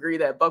all could agree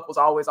that Buck was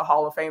always a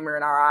Hall of Famer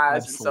in our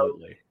eyes.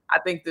 Absolutely. And so I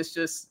think this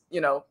just,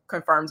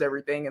 confirms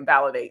everything and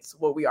validates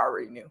what we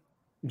already knew.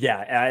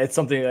 Yeah, it's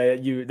something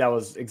that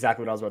was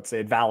exactly what I was about to say.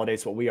 It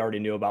validates what we already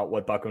knew about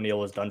what Buck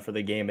O'Neil has done for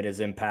the game and his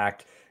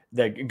impact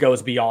that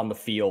goes beyond the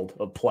field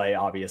of play,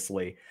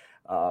 obviously.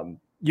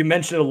 You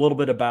mentioned a little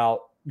bit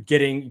about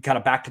getting kind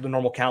of back to the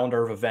normal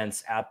calendar of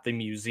events at the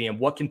museum.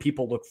 What can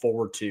people look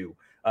forward to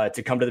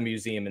come to the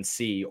museum and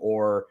see,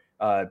 or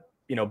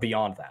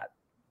beyond that?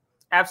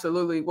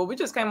 Absolutely. Well, we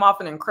just came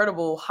off an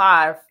incredible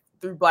high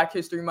through Black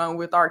History Month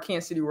with our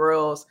Kansas City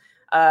Royals.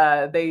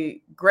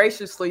 They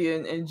graciously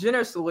and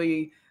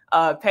generously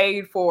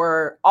paid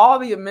for all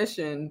the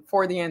admission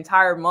for the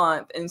entire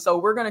month. And so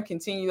we're going to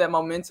continue that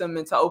momentum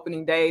into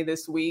opening day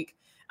this week.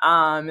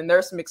 And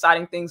there's some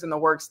exciting things in the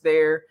works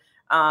there.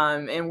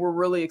 And we're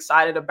really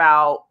excited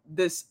about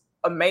this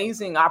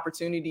amazing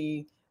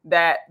opportunity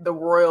that the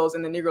Royals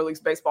and the Negro Leagues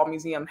Baseball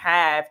Museum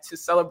have to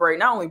celebrate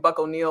not only Buck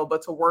O'Neil,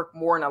 but to work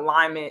more in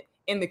alignment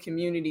in the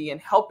community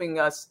and helping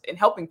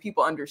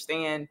people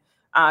understand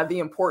the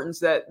importance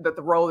that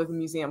the role that the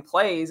museum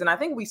plays. And I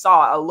think we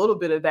saw a little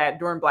bit of that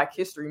during Black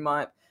History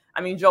Month.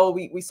 I mean, Joel,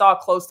 we saw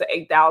close to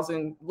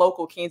 8,000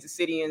 local Kansas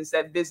Cityans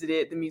that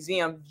visited the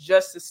museum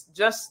just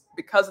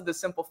because of the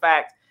simple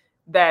fact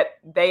that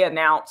they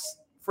announced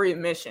free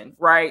admission,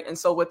 right? And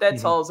so what that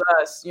tells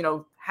us,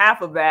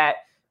 half of that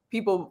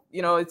people,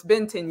 it's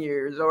been 10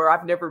 years or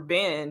I've never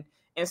been.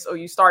 And so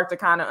you start to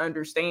kind of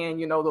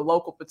understand, the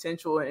local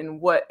potential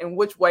and in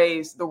which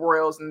ways the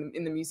Royals and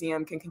in the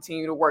museum can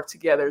continue to work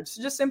together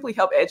to just simply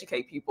help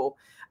educate people.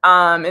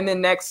 And then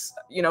next,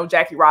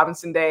 Jackie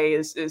Robinson Day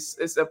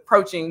is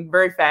approaching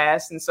very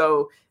fast. And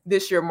so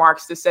this year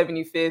marks the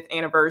 75th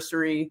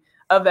anniversary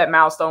of that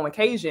milestone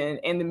occasion.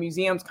 And the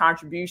museum's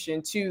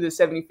contribution to the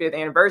 75th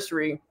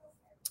anniversary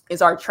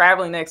is our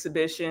traveling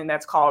exhibition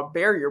that's called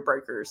Barrier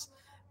Breakers.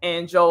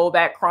 And Joel,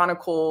 that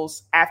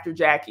chronicles after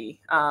Jackie.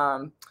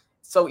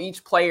 So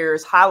each player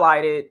is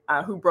highlighted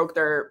who broke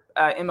their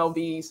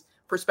MLB's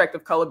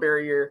prospective color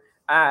barrier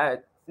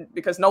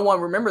because no one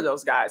remembers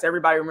those guys.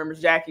 Everybody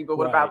remembers Jackie, but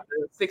what about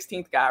the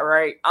 16th guy,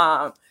 right?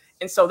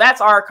 And so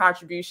that's our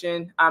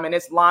contribution, and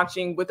it's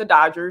launching with the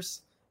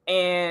Dodgers,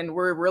 and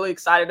we're really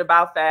excited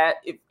about that.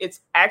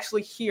 It's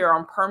actually here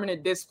on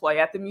permanent display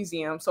at the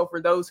museum. So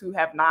for those who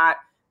have not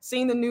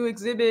seen the new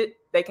exhibit,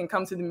 they can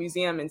come to the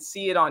museum and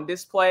see it on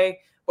display,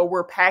 but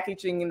we're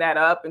packaging that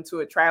up into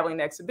a traveling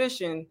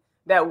exhibition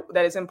that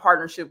is in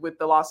partnership with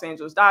the Los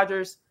Angeles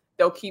Dodgers.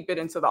 They'll keep it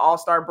into the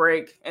All-Star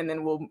break, and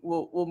then we'll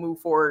move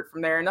forward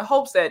from there in the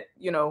hopes that,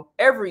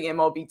 every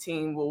MLB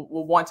team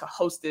will want to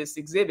host this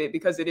exhibit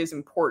because it is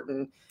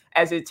important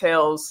as it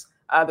tells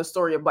the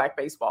story of Black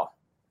baseball.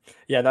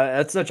 Yeah,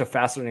 that's such a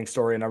fascinating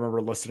story. And I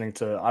remember listening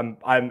to, I'm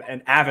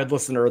an avid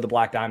listener of the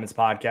Black Diamonds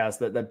podcast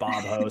that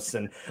Bob hosts,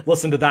 and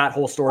listened to that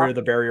whole story of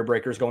the Barrier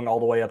Breakers going all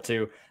the way up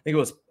to, I think it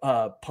was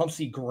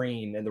Pumpsie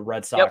Green and the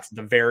Red Sox at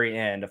the very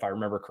end, if I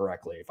remember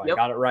correctly. If I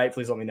got it right,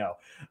 please let me know.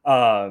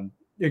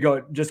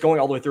 going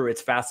all the way through,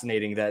 it's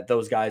fascinating that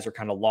those guys are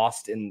kind of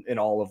lost in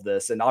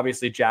what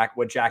obviously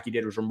Jackie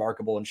did was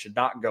remarkable and should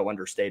not go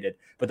understated,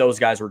 but those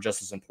guys were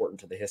just as important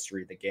to the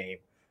history of the game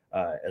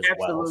as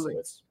Absolutely.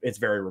 well. So it's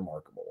very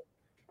remarkable.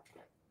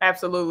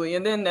 Absolutely.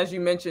 And then, as you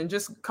mentioned,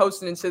 just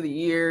coasting into the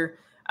year,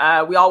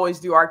 we always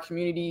do our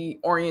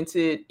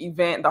community-oriented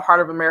event, the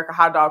Heart of America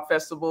Hot Dog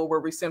Festival, where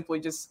we simply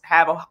just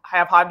have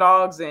hot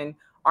dogs and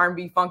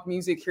R&B funk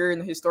music here in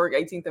the historic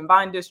 18th and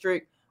Vine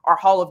District. Our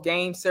Hall of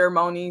Game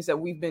ceremonies that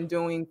we've been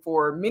doing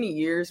for many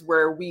years,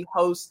 where we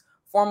host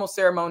formal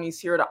ceremonies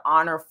here to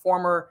honor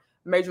former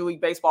Major League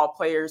Baseball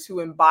players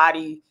who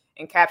embody,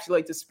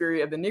 encapsulate the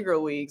spirit of the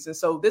Negro Leagues. And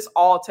so this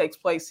all takes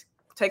place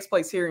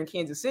here in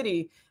Kansas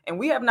City, and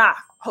we have not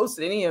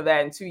hosted any of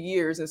that in 2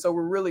 years. And so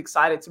we're really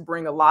excited to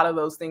bring a lot of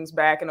those things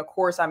back. And of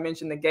course, I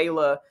mentioned the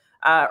gala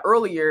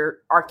earlier,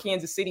 our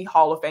Kansas City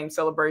Hall of Fame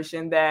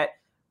celebration that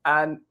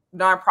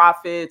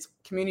nonprofits,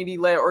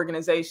 community-led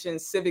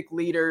organizations, civic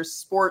leaders,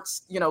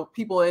 sports,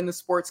 people in the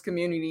sports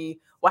community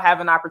will have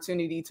an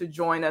opportunity to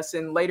join us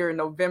later in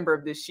November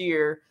of this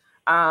year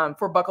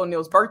for Buck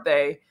O'Neill's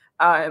birthday,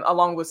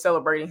 along with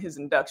celebrating his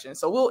induction.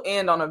 So we'll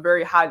end on a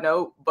very high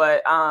note,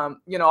 but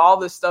all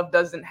this stuff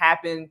doesn't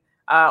happen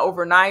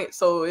overnight.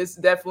 So it's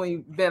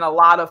definitely been a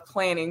lot of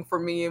planning for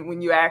me. And when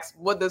you ask,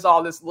 what does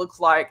all this look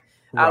like?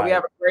 Right.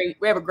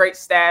 We have a great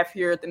staff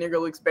here at the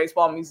Negro Leagues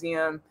Baseball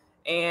Museum.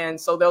 And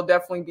so there'll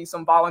definitely be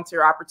some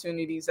volunteer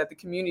opportunities that the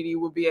community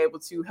will be able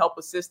to help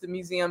assist the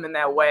museum in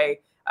that way,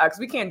 because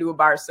we can't do it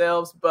by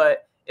ourselves,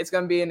 but it's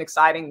going to be an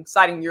exciting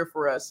year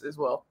for us as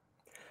well.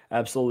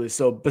 Absolutely.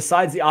 So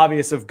besides the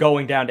obvious of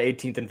going down to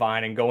 18th and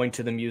Vine and going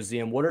to the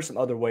museum, what are some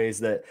other ways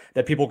that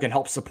people can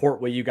help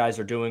support what you guys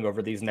are doing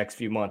over these next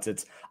few months?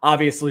 It's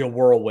obviously a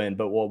whirlwind,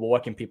 but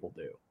what can people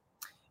do?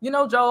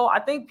 Joel,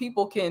 I think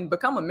people can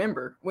become a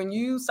member. When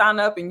you sign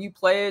up and you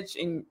pledge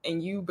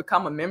and you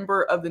become a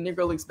member of the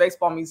Negro Leagues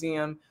Baseball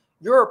Museum,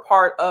 you're a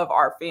part of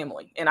our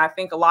family. And I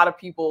think a lot of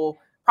people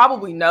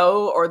probably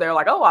know, or they're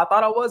like, oh, I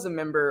thought I was a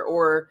member,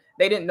 or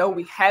they didn't know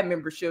we had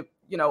membership,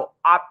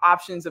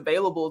 options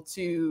available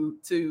to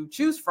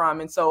choose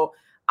from. And so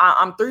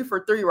I'm 3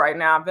 for 3 right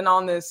now. I've been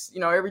on this,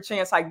 every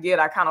chance I get,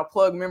 I kind of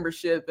plug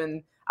membership,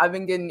 and I've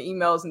been getting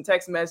emails and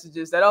text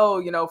messages that,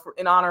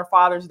 in honor of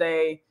Father's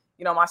Day,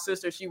 my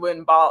sister, she went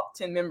and bought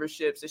 10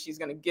 memberships that she's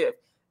going to give.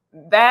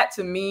 That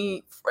to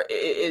me,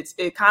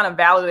 it kind of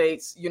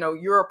validates,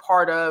 you're a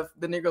part of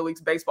the Negro Leagues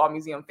Baseball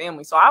Museum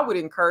family. So I would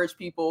encourage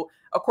people,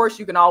 of course,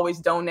 you can always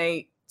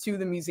donate to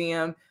the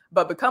museum,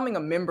 but becoming a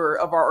member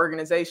of our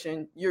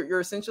organization, you're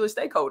essentially a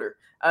stakeholder.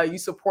 You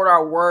support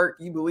our work,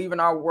 you believe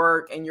in our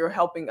work, and you're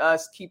helping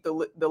us keep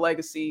the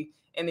legacy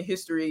and the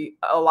history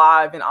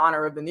alive in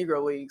honor of the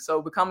Negro League.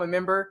 So become a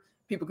member.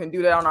 People can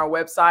do that on our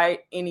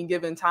website any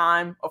given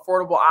time,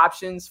 affordable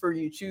options for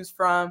you to choose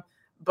from.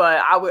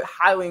 But I would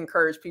highly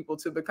encourage people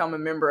to become a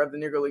member of the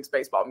Negro Leagues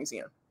Baseball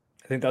Museum.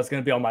 I think that's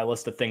going to be on my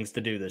list of things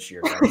to do this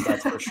year.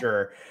 That's for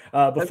sure.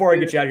 Before I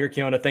get you out of here,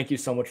 Keona, thank you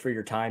so much for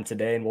your time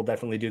today, and we'll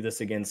definitely do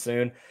this again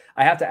soon.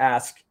 I have to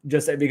ask,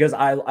 just because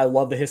I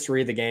love the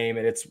history of the game,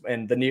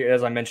 and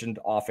as I mentioned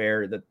off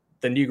air, the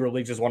Negro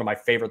Leagues is one of my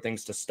favorite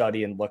things to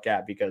study and look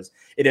at, because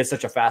it is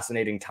such a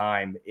fascinating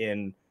time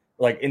in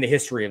the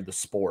history of the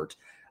sport.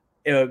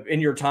 In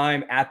your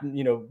time at,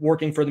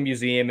 working for the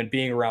museum and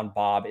being around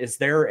Bob, is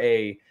there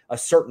a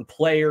certain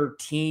player,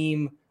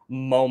 team,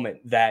 moment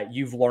that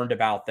you've learned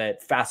about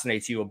that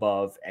fascinates you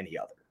above any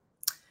other?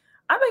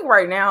 I think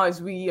right now,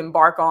 as we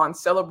embark on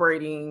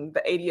celebrating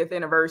the 80th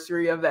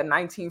anniversary of that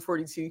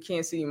 1942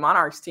 Kansas City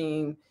Monarchs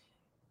team,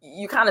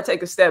 you kind of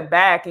take a step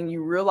back and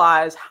you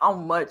realize how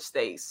much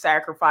they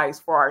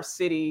sacrificed for our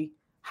city,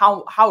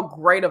 how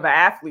great of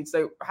athletes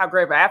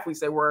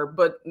they were.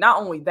 But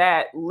not only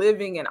that,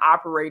 living and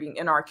operating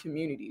in our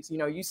communities.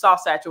 You saw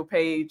Satchel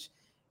Paige,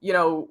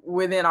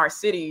 within our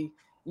city,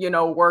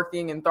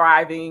 working and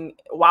thriving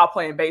while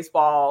playing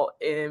baseball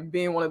and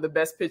being one of the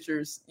best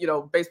pitchers,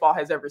 baseball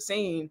has ever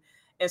seen.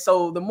 And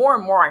so the more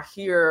and more I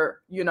hear,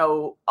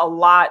 a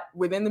lot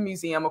within the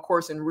museum, of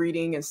course, in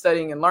reading and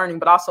studying and learning,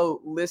 but also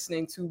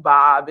listening to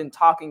Bob and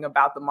talking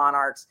about the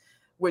Monarchs,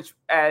 which,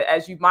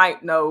 as you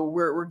might know,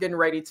 we're getting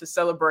ready to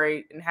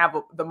celebrate and have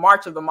the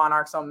March of the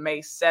Monarchs on May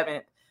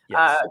 7th.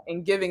 Yes.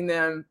 And giving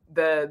them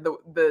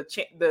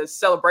the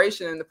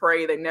celebration and the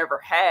parade they never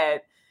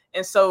had.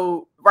 And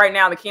so right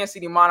now, the Kansas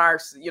City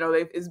Monarchs,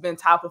 it's been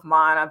top of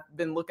mind. I've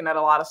been looking at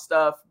a lot of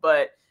stuff,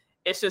 but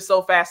it's just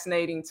so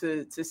fascinating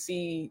to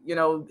see,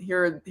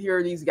 here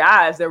are these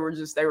guys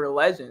that they were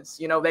legends.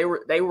 They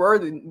were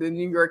the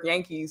New York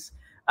Yankees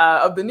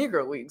of the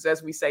Negro Leagues,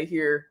 as we say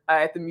here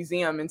at the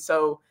museum. And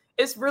so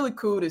it's really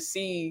cool to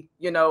see,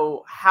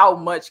 how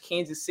much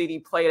Kansas City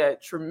played a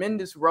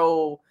tremendous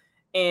role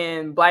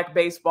in Black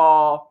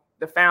baseball,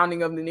 the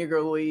founding of the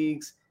Negro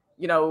Leagues,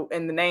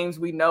 and the names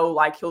we know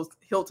like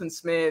Hilton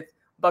Smith,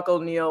 Buck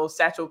O'Neill,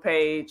 Satchel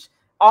Paige,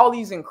 all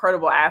these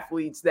incredible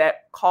athletes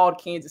that called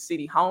Kansas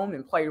City home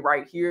and played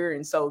right here.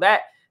 And so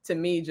that, to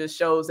me, just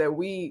shows that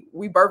we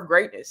birth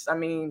greatness. I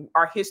mean,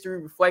 our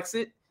history reflects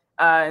it.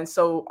 And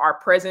so our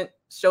present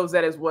shows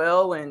that as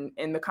well.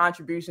 And the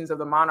contributions of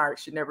the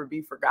Monarchs should never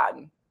be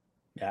forgotten.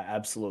 Yeah,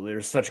 absolutely.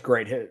 There's such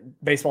great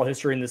baseball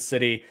history in this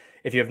city.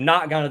 If you have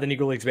not gone to the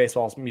Negro Leagues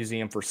Baseball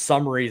Museum for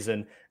some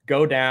reason,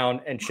 go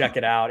down and check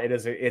it out.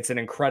 It's an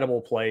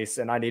incredible place,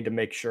 and I need to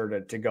make sure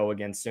to go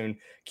again soon.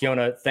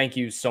 Keona, thank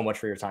you so much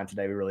for your time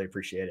today. We really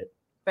appreciate it.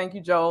 Thank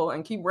you, Joel,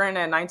 and keep wearing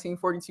that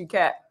 1942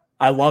 cap.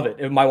 I love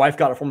it. My wife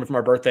got it for me for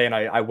my birthday, and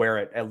I wear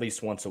it at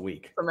least once a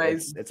week.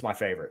 Amazing. It's my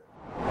favorite.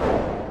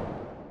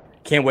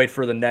 Can't wait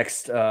for the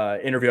next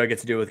interview I get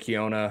to do with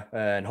Keona,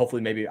 and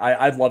hopefully maybe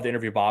I'd love to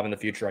interview Bob in the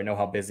future. I know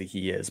how busy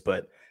he is,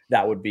 but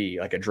that would be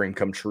like a dream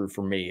come true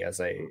for me as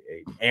a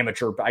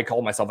amateur. I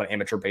call myself an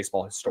amateur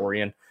baseball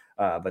historian,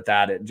 but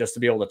just to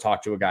be able to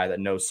talk to a guy that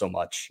knows so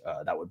much,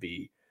 that would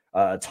be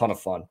a ton of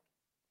fun.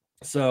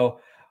 So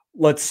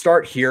let's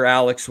start here,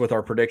 Alex, with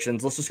our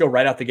predictions. Let's just go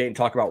right out the gate and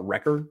talk about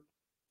record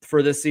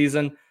for this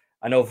season.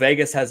 I know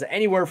Vegas has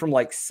anywhere from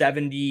like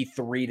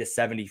 73 to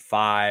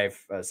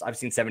 75. I've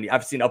seen 70.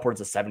 I've seen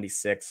upwards of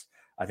 76.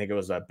 I think it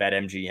was a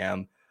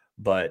BetMGM,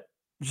 but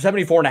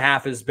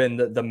 74.5 has been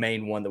the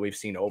main one that we've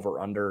seen over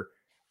under.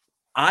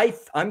 I'm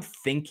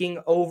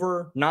thinking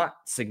over, not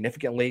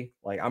significantly.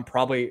 Like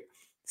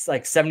it's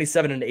like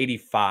 77 and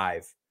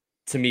 85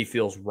 to me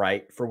feels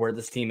right for where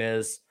this team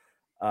is.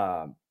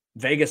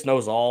 Vegas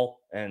knows all,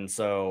 and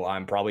so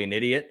I'm probably an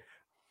idiot.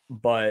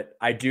 But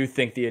I do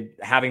think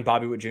having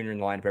Bobby Witt Jr. in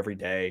the lineup every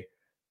day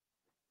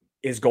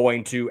is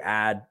going to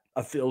add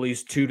at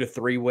least 2 to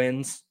 3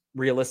 wins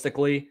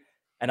realistically.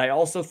 And I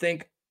also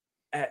think,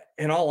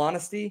 in all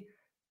honesty,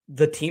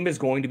 the team is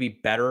going to be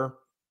better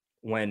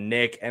when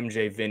Nick,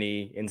 MJ,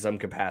 Vinny in some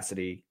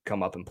capacity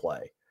come up and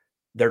play.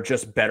 They're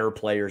just better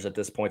players at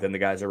this point than the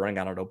guys that are running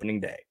out on opening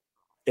day.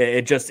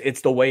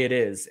 It's the way it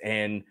is.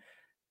 And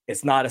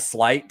it's not a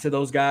slight to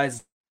those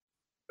guys.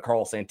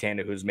 Carl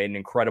Santana, who's made an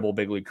incredible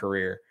big league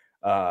career,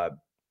 has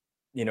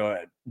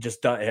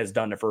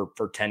done it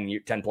for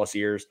 10 plus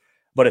years.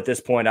 But at this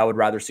point, I would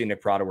rather see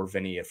Nick Pratto or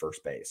Vinny at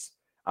first base.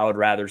 I would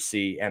rather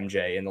see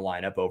MJ in the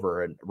lineup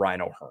over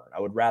Ryan O'Hearn. I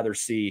would rather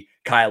see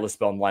Kyle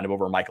Isbell in the lineup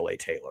over Michael A.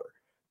 Taylor.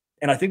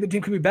 And I think the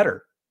team could be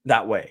better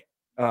that way.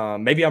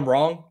 Maybe I'm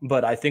wrong,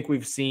 but I think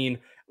we've seen,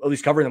 at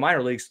least covering the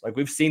minor leagues, like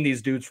we've seen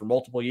these dudes for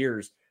multiple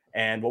years.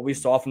 And what we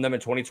saw from them in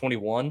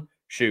 2021,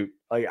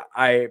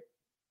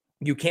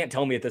 you can't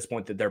tell me at this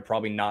point that they're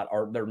not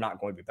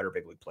going to be better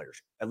big league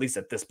players, at least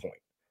at this point.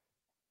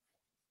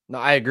 No,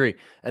 I agree.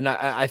 And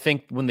I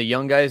think when the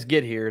young guys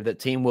get here, that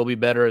team will be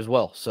better as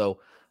well. So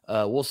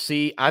we'll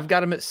see. I've got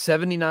them at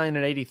 79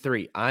 and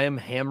 83. I am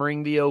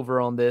hammering the over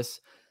on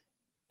this.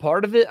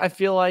 Part of it, I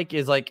feel like,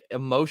 is like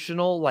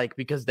emotional, like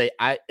because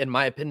in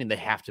my opinion, they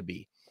have to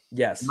be.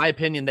 Yes. In my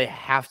opinion, they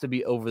have to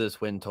be over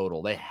this win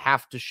total. They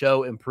have to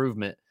show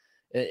improvement.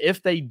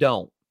 If they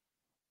don't,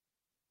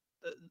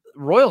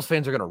 Royals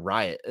fans are going to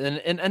riot.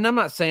 And I'm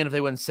not saying if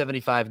they win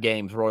 75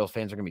 games, Royals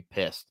fans are going to be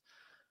pissed.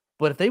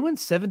 But if they win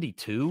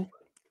 72,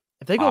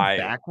 if they go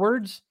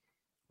backwards,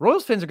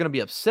 Royals fans are going to be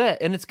upset.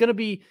 And it's going to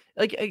be,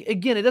 like,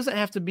 again, it doesn't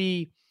have to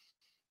be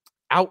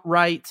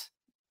outright,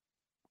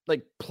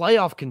 like,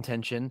 playoff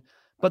contention,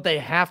 but they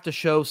have to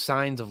show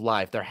signs of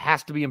life. There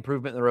has to be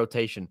improvement in the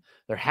rotation.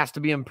 There has to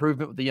be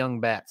improvement with the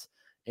young bats.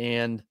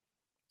 And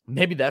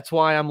maybe that's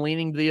why I'm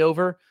leaning to the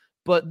over.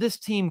 But this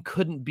team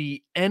couldn't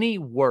be any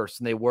worse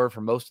than they were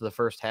for most of the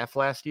first half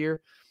last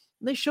year.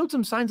 And they showed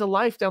some signs of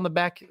life down the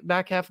back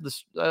half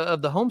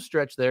of the home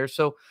stretch there.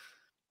 So,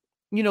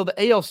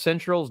 the AL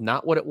Central is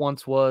not what it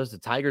once was. The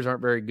Tigers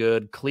aren't very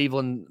good.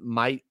 Cleveland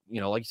might,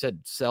 like you said,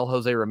 sell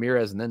Jose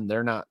Ramirez, and then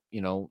they're not,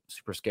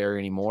 super scary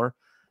anymore.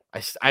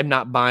 I'm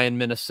not buying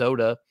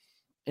Minnesota.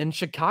 And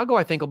Chicago,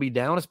 I think, will be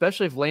down,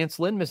 especially if Lance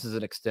Lynn misses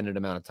an extended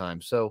amount of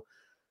time. So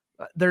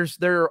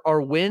there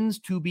are wins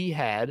to be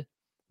had.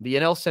 The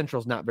NL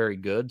Central is not very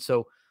good.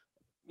 So,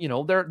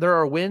 there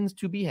are wins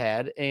to be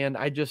had. And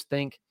I just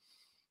think,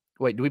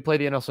 wait, do we play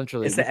the NL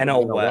Central? It's the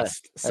NL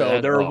West.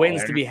 So there are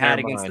wins to be had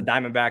against the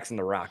Diamondbacks and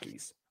the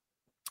Rockies.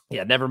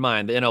 Yeah, never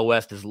mind. The NL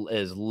West is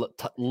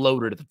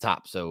loaded at the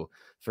top. So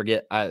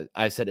forget,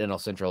 I said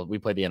NL Central. We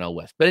play the NL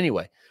West. But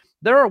anyway,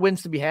 there are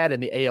wins to be had in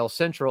the AL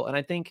Central. And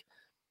I think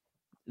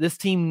this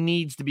team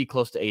needs to be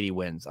close to 80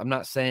 wins. I'm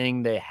not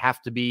saying they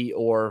have to be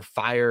or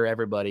fire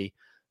everybody,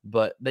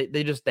 but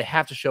they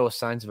have to show us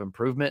signs of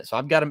improvement. So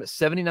I've got them at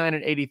 79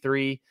 and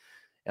 83,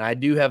 and I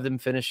do have them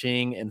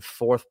finishing in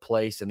 4th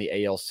place in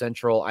the AL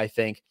Central. I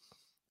think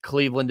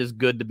Cleveland is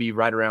good to be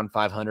right around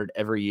 500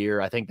 every year.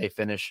 I think they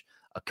finish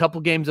a couple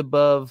games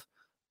above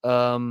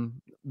the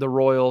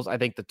Royals. I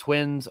think the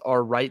Twins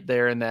are right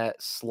there in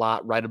that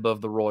slot, right above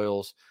the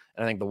Royals,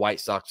 and I think the White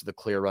Sox are the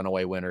clear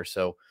runaway winner.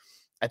 So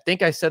I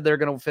think I said they're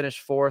going to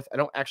finish 4th. I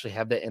don't actually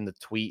have that in the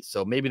tweet,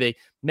 so maybe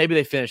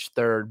they finish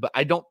 3rd. But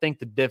I don't think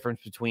the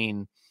difference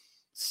between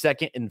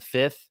 2nd and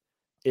 5th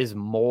is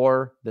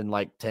more than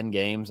like 10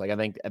 games. Like I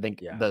think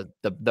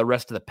the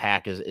rest of the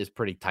pack is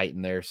pretty tight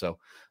in there. So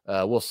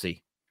we'll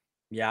see.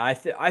 Yeah, I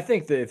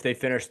think that if they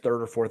finish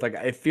 3rd or 4th, like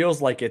it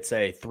feels like it's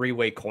a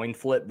 3-way coin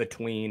flip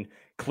between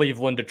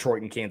Cleveland,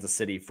 Detroit, and Kansas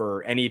City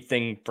for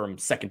anything from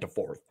 2nd to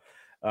 4th.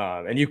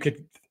 And you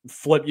could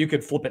flip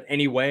it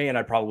any way, and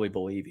I'd probably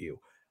believe you.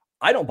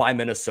 I don't buy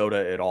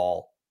Minnesota at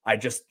all.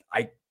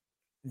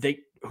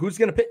 Who's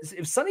going to pick?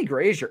 If Sonny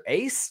Gray is your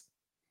ace,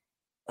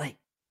 like,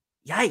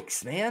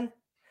 yikes, man.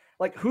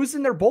 Like, who's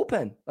in their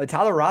bullpen? Like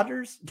Taylor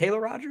Rogers?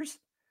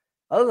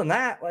 Other than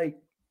that, like,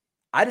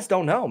 I just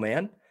don't know,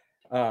 man.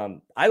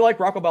 I like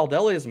Rocco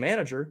Baldelli as a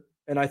manager,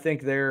 and I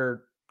think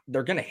they're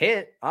going to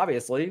hit,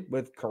 obviously,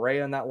 with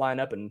Correa in that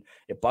lineup. And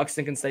if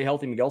Buxton can stay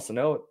healthy, Miguel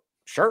Sano,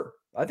 sure,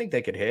 I think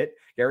they could hit.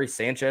 Gary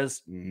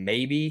Sanchez,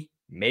 maybe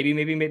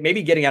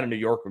getting out of New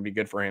York would be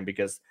good for him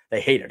because they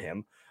hated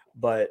him.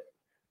 But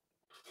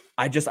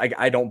I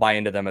don't buy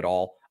into them at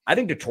all. I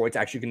think Detroit's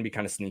actually going to be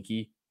kind of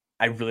sneaky.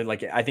 I really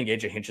like it. I think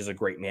AJ Hinch is a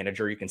great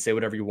manager. You can say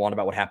whatever you want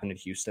about what happened in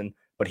Houston,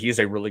 but he is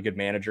a really good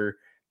manager.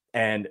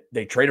 And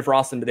they traded for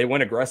Austin. They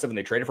went aggressive and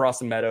they traded for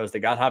Austin Meadows. They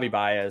got Javi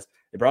Baez.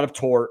 They brought up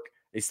Torque.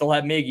 They still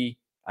have Miggy.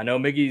 I know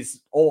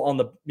Miggy's on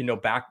the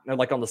back,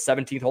 like on the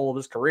 17th hole of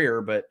his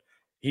career, but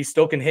he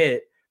still can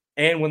hit.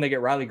 And when they get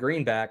Riley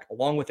Green back,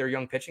 along with their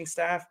young pitching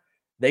staff,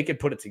 they could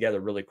put it together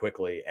really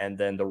quickly. And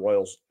then the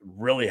Royals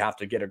really have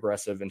to get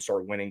aggressive and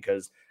start winning,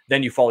 because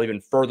then you fall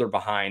even further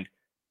behind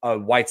a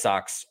White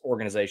Sox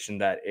organization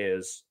that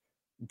is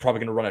probably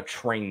going to run a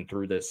train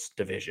through this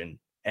division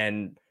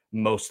and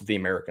most of the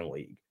American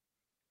League.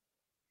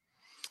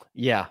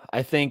 Yeah,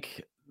 I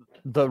think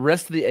the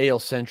rest of the AL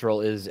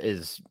Central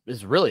is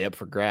really up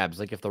for grabs.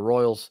 Like if the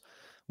Royals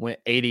went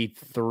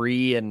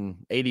 83 and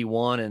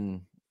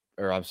 81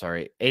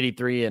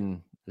 83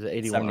 and is it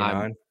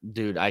 81?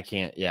 Dude, I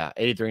can't. Yeah,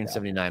 83 and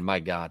 79. My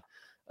God.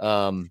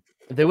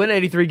 If they win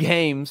 83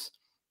 games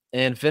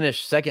and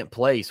finish second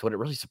place, would it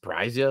really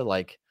surprise you?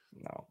 Like,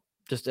 no,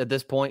 just at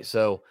this point.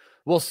 So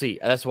we'll see.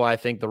 That's why I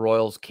think the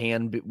Royals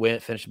can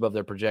finish above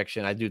their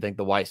projection. I do think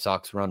the White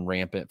Sox run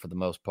rampant for the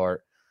most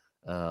part.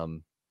 But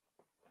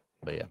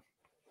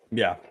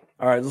yeah.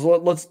 All right.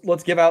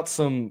 Let's give out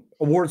some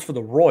awards for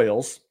the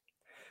Royals.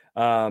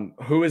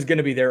 Who is going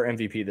to be their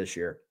MVP this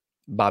year?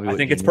 Bobby Witt I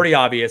think Jr. It's pretty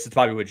obvious. It's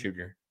Bobby Witt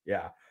Jr.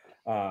 Yeah.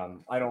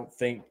 I don't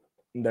think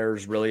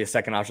there's really a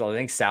second option. I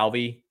think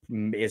Salvi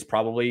is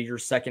probably your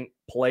second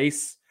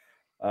place.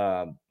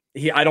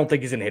 I don't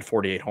think he's going to hit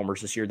 48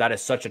 homers this year. That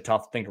is such a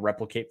tough thing to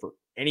replicate for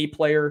any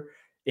player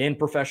in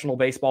professional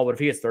baseball. But if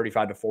he hits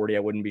 35 to 40, I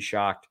wouldn't be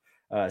shocked,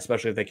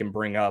 especially if they can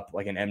bring up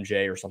like an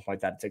MJ or something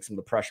like that to take some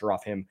of the pressure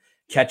off him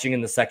catching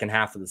in the second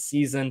half of the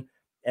season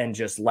and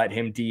just let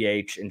him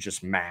DH and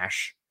just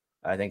mash.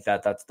 I think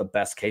that's the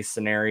best case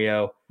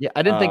scenario. Yeah,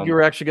 I didn't think you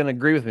were actually going to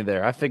agree with me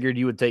there. I figured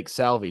you would take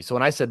Salvi. So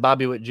when I said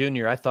Bobby Witt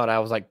Jr., I thought I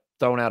was like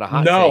throwing out a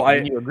hot take.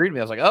 And you agreed with me.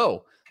 I was like,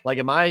 oh, like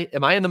am I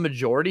in the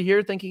majority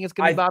here thinking it's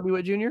going to be Bobby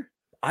Witt Jr.?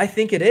 I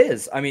think it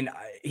is. I mean,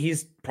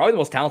 he's probably the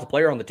most talented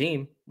player on the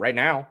team right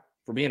now,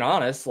 for being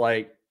honest.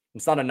 Like,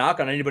 it's not a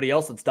knock on anybody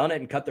else that's done it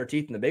and cut their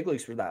teeth in the big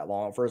leagues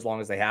for as long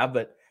as they have,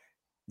 but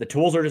the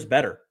tools are just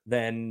better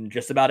than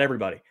just about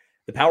everybody.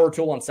 The power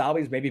tool on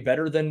Salvi is maybe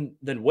better than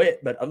Witt,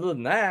 but other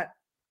than that,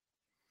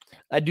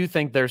 I do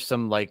think there's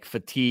some like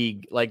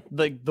fatigue, like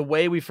the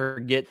way we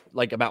forget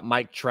like about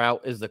Mike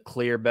Trout is the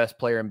clear best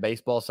player in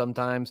baseball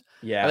sometimes.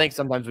 Yeah. I think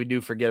sometimes we do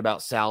forget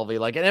about Salvi.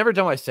 Like, and every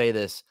time I say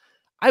this,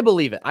 I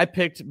believe it. I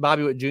picked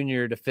Bobby Witt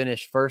Jr. to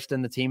finish first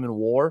in the team in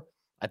WAR.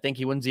 I think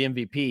he wins the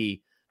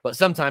MVP, but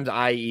sometimes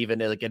I even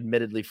like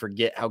admittedly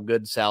forget how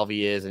good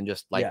Salvi is and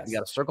just like you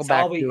got to circle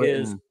back to it. Salvi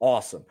is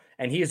awesome,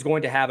 and he is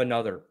going to have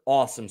another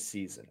awesome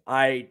season.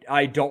 I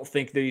don't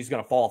think that he's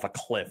going to fall off a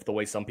cliff the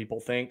way some people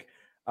think.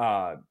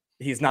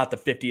 He's not the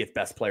 50th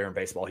best player in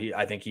baseball.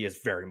 I think he is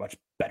very much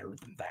better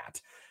than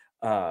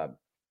that.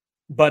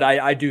 But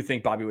I do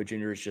think Bobby Witt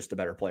Jr. is just a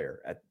better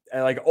player.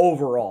 Like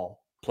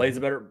overall, plays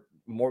a better,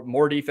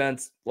 more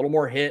defense, a little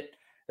more hit.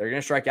 They're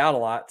going to strike out a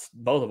lot.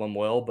 Both of them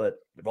will, but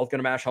they're both going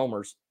to mash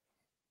homers.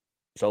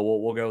 So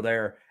we'll go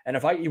there. And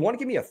if you want to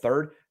give me a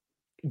third,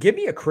 give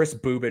me a Chris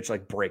Bubic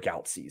like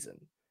breakout season.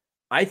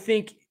 I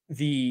think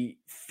the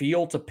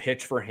feel to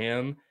pitch for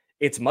him,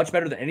 it's much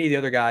better than any of the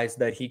other guys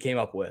that he came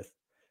up with.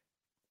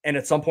 And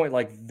at some point,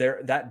 like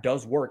that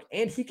does work.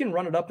 And he can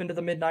run it up into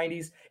the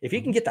mid-90s. If he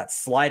can get that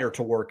slider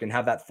to work and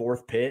have that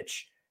fourth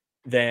pitch,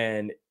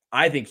 then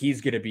I think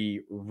he's going to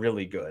be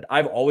really good.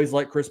 I've always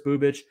liked Chris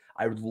Bubic.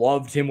 I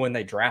loved him when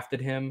they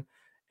drafted him.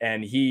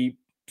 And he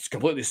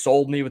completely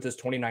sold me with his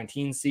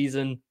 2019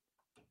 season.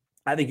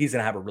 I think he's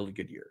going to have a really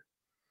good year.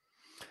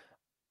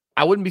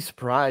 I wouldn't be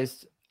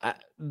surprised.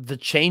 The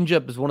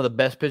changeup is one of the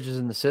best pitches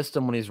in the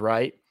system when he's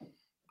right.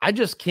 I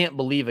just can't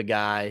believe a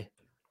guy.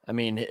 I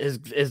mean, his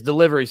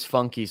delivery's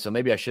funky, so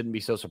maybe I shouldn't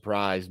be so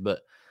surprised. But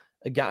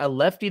a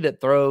lefty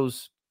that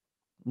throws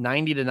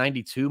 90 to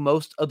 92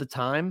 most of the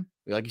time,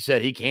 like you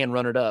said, he can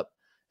run it up,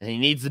 and he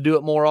needs to do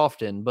it more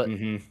often. But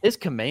his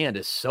command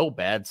is so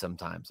bad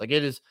sometimes. Like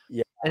it is,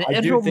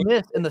 and he'll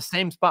miss in the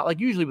same spot. Like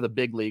usually with a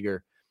big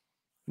leaguer,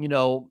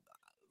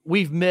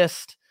 we've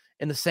missed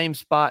in the same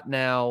spot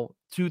now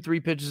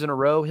 2-3 pitches in a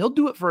row. He'll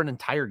do it for an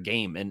entire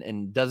game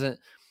and doesn't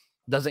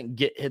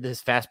get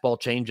his fastball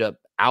changeup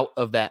out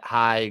of that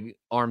high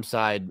arm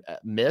side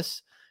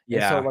miss.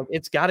 Yeah. And so like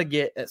it's got to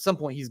get at some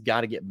point, he's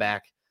got to get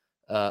back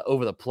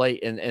over the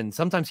plate. And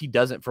sometimes he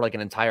doesn't for like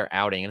an entire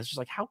outing. And it's just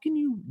like, how can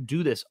you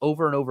do this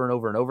over and over and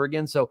over and over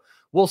again? So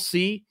we'll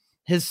see.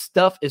 His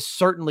stuff is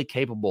certainly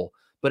capable,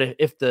 but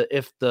if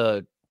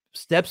the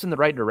steps in the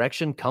right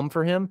direction come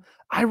for him,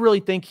 I really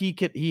think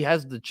he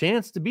has the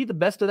chance to be the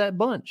best of that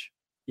bunch.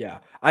 Yeah,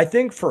 I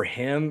think for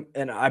him,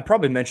 and I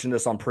probably mentioned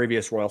this on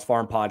previous Royals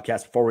Farm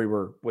podcast before we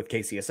were with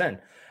KCSN,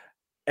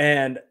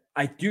 and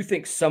I do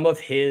think some of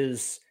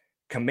his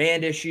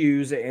command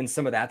issues and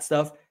some of that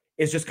stuff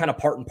is just kind of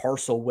part and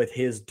parcel with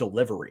his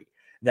delivery,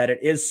 that it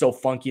is so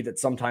funky that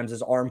sometimes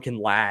his arm can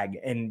lag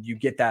and you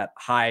get that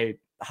high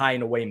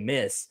and away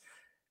miss.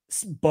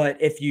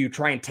 But if you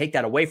try and take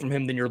that away from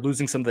him, then you're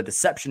losing some of the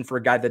deception for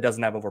a guy that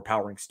doesn't have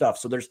overpowering stuff.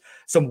 So there's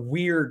some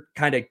weird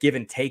kind of give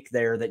and take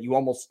there that you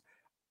almost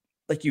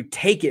like you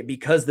take it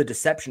because the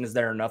deception is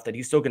there enough that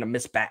he's still going to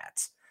miss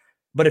bats.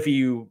 But if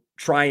you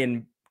try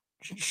and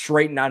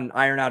straighten out and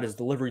iron out his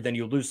delivery, then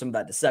you lose some of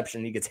that deception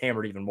and he gets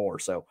hammered even more.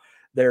 So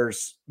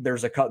there's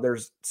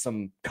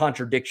some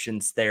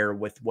contradictions there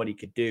with what he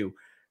could do.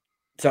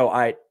 So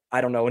I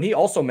don't know. And he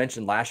also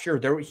mentioned last year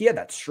he had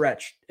that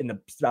stretch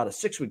about a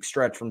 6-week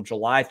stretch from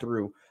July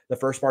through the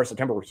first part of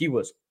September where he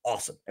was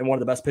awesome and one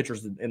of the best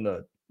pitchers in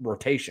the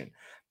rotation.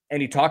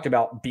 And he talked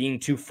about being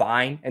too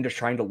fine and just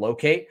trying to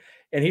locate.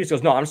 And he just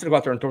goes, no, I'm just going to go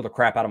out there and throw the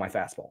crap out of my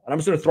fastball. And I'm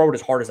just going to throw it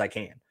as hard as I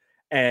can.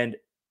 And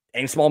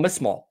aim small, miss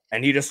small.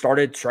 And he just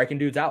started striking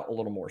dudes out a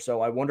little more.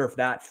 So I wonder if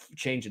that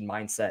change in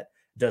mindset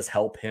does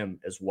help him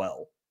as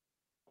well.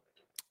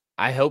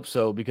 I hope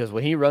so, because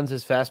when he runs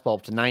his fastball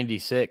up to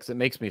 96, it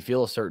makes me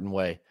feel a certain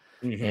way.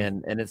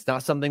 Mm-hmm. And it's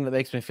not something that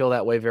makes me feel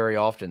that way very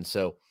often.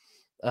 So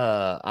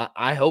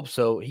I hope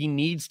so. He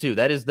needs to.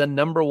 That is the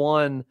number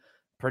one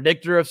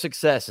predictor of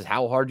success, is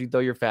how hard you throw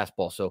your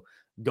fastball. So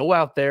go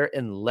out there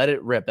and let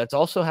it rip. That's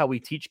also how we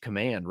teach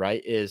command,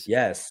 right? Is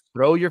yes,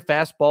 throw your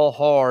fastball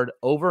hard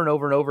over and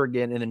over and over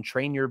again, and then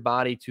train your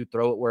body to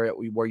throw it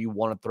where you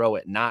want to throw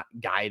it, not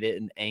guide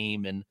it and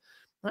aim. And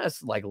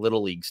that's like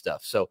little league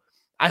stuff. So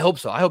I hope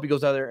so. I hope he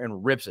goes out there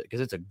and rips it,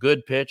 because it's a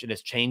good pitch and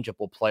his changeup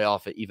will play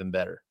off it even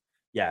better.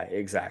 Yeah,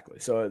 exactly.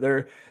 So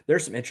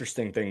there's some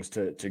interesting things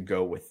to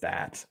go with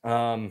that.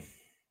 What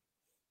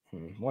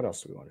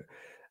else do we want to do?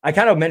 I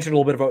kind of mentioned a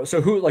little bit about,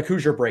 so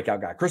who's your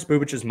breakout guy? Chris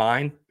Bubich is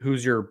mine.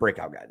 Who's your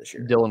breakout guy this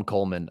year? Dylan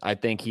Coleman. I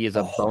think he is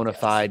a bona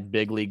fide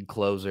big league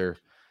closer.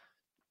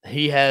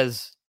 He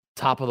has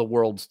top of the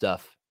world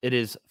stuff. It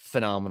is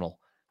phenomenal.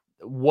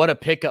 What a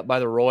pickup by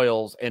the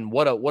Royals, and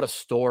what a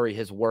story,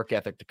 his work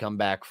ethic to come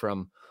back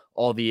from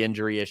all the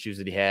injury issues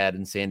that he had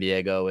in San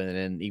Diego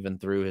and even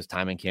through his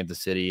time in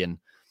Kansas City. And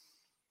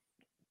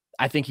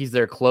I think he's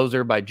their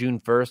closer by June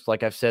 1st,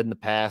 like I've said in the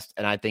past.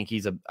 And I think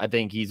he's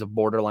a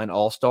borderline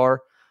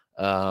all-star.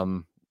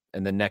 And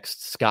the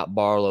next Scott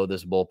Barlow,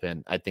 this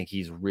bullpen, I think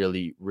he's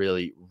really,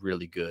 really,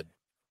 really good.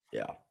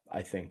 Yeah,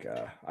 I think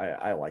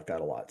I like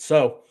that a lot.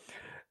 So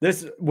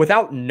this,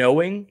 without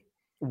knowing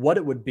what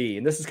it would be,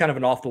 and this is kind of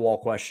an off-the-wall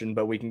question,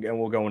 but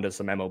we'll go into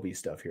some MLB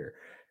stuff here.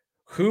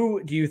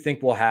 Who do you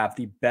think will have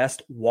the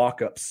best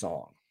walk-up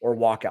song or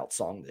walkout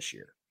song this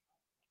year?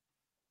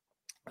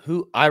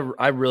 I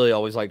really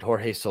always liked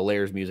Jorge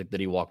Soler's music that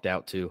he walked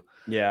out to.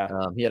 Yeah.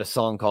 He had a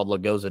song called La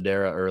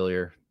Gozadera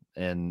earlier,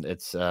 and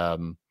it's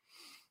by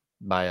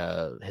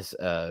is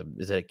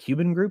it a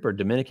Cuban group or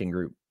Dominican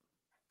group?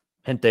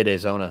 Gente de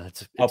Zona.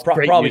 It's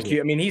probably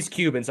Cuban. I mean, he's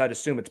Cuban, so I'd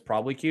assume it's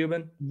probably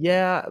Cuban.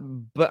 Yeah,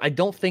 but I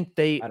don't think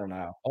they. I don't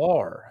know.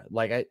 Are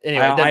like I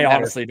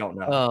honestly don't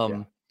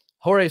know.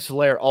 Jorge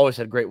Soler always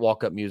had great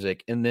walk-up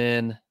music, and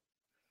then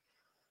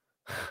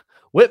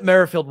Whit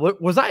Merrifield.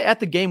 Was I at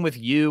the game with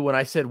you when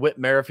I said Whit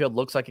Merrifield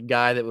looks like a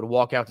guy that would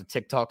walk out to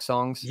TikTok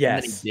songs?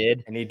 Yes,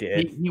 and he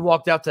did. He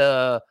walked out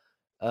to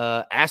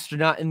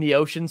Astronaut in the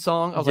Ocean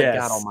song. I was like,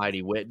 God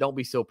almighty, Whit, don't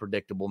be so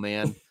predictable,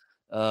 man.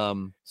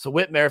 So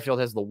Whit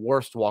Merrifield has the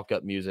worst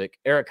walk-up music.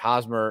 Eric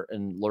Hosmer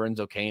and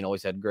Lorenzo Cain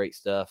always had great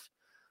stuff.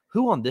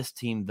 Who on this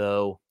team,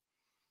 though?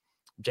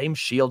 James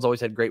Shields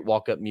always had great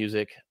walk-up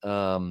music.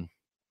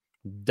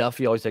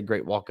 Duffy always had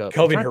great walk-up.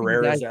 Kelvin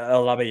Herrera's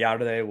El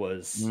Abayade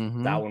was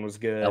that one was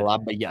good. El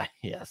Abayade,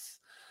 yes.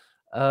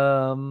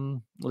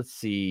 Let's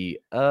see.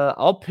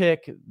 I'll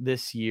pick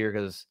this year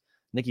because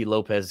Nicky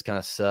Lopez kind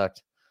of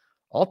sucked.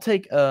 I'll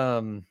take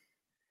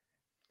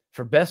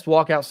for best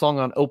walkout song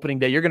on opening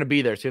day. You're going to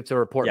be there, so you have to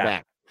report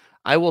back.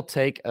 I will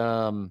take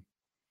I'll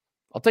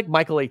take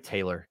Michael A.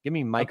 Taylor. Give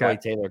me Michael A.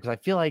 Taylor, because I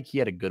feel like he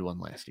had a good one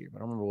last year, but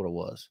I don't remember what it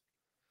was.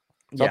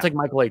 So I'll take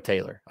Michael A.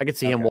 Taylor. I could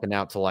see him walking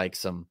out to like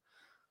some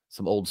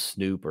old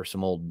Snoop or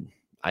some old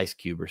Ice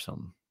Cube or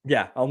something.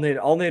 Yeah,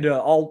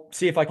 I'll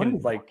see if I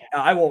can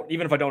I won't,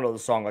 even if I don't know the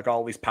song, like I'll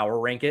at least power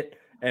rank it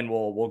and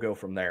we'll go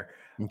from there.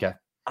 Okay.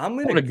 I'm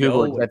gonna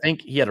Google it. I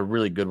think he had a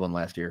really good one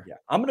last year. Yeah,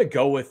 I'm gonna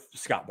go with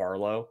Scott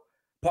Barlow.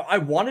 But I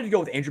wanted to go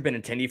with Andrew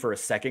Benintendi for a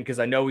second because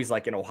I know he's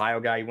like an Ohio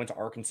guy. He went to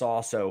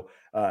Arkansas, so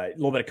a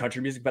little bit of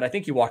country music. But I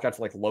think he walked out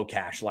to like Low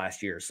Cash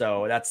last year,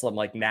 so that's some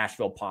like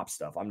Nashville pop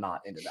stuff. I'm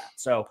not into that.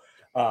 So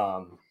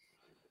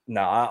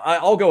No,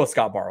 I'll go with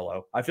Scott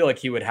Barlow. I feel like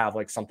he would have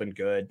like something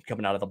good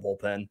coming out of the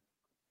bullpen.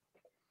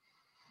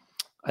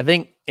 I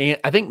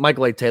think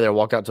Michael A. Taylor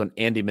walked out to an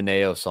Andy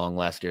Mineo song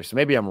last year, so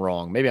maybe I'm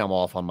wrong. Maybe I'm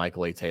off on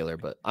Michael A. Taylor,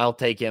 but I'll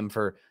take him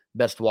for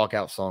best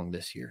walkout song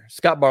this year.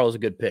 Scott Barlow's a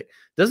good pick.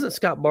 Doesn't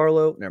Scott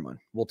Barlow? Never mind.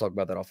 We'll talk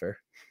about that off air.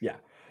 Yeah.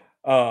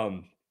 All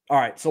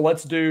right, so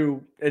let's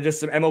do just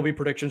some MLB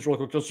predictions real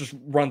quick. Let's just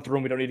run through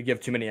them. We don't need to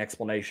give too many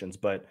explanations,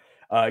 but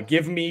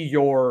give me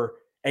your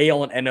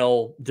AL and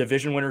NL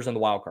division winners and the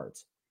wild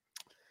cards.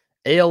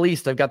 AL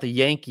East, I've got the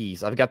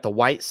Yankees. I've got the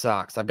White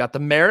Sox. I've got the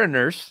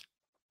Mariners.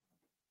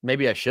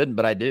 Maybe I shouldn't,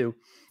 but I do.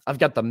 I've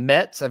got the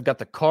Mets. I've got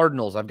the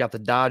Cardinals. I've got the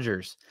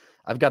Dodgers.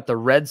 I've got the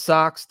Red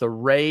Sox, the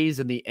Rays,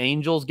 and the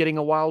Angels getting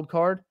a wild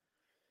card.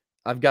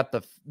 I've got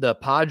the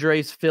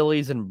Padres,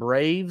 Phillies, and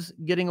Braves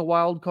getting a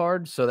wild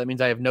card. So that means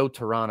I have no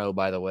Toronto,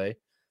 by the way.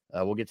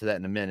 We'll get to that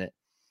in a minute.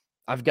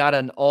 I've got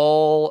an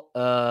all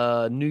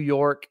New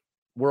York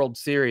World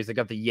Series. I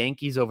got the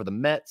Yankees over the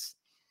Mets.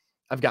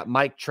 I've got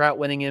Mike Trout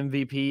winning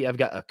MVP. I've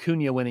got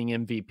Acuna winning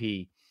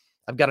MVP.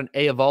 I've got an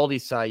Eovaldi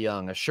Cy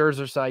Young, a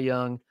Scherzer Cy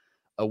Young,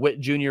 a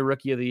Witt Jr.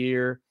 Rookie of the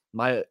Year.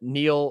 My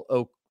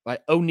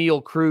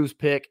O'Neal Cruz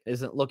pick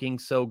isn't looking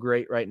so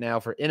great right now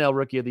for NL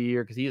Rookie of the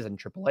Year because he is in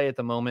AAA at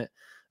the moment.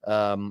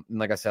 And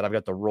like I said, I've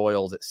got the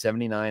Royals at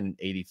 79 and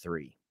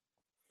 83.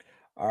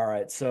 All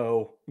right,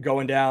 so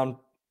going down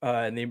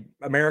in the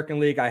American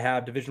League, I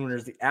have division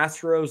winners, the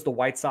Astros, the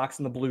White Sox,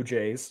 and the Blue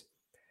Jays.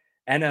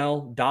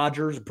 NL,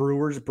 Dodgers,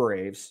 Brewers,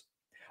 Braves.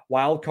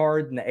 Wild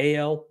card in the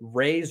AL,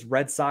 Rays,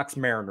 Red Sox,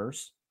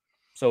 Mariners.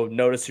 So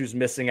notice who's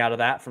missing out of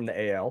that from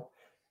the AL.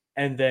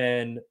 And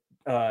then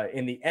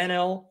in the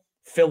NL,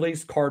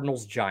 Phillies,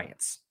 Cardinals,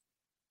 Giants.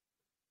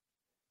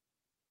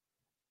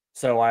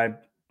 So I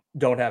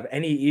don't have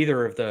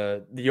either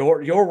of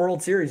your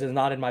World Series is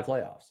not in my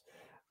playoffs.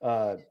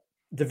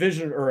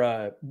 Division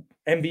or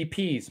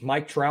MVPs,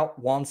 Mike Trout,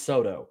 Juan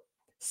Soto.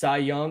 Cy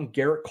Young,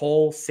 Garrett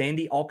Cole,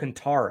 Sandy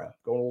Alcantara.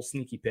 Going a little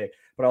sneaky pick,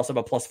 but I also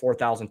have a plus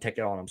 4,000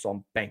 ticket on him, so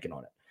I'm banking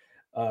on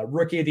it.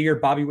 Rookie of the Year,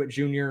 Bobby Witt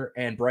Jr.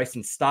 and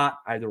Bryson Stott.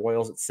 I have the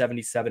Royals at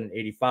 77 and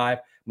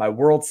 85. My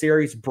World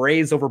Series,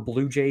 Braves over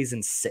Blue Jays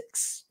in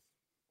 6.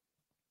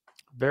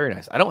 Very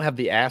nice. I don't have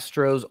the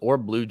Astros or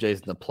Blue Jays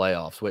in the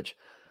playoffs, which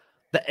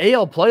the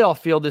AL playoff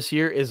field this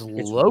year is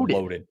loaded.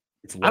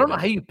 It's loaded. I don't know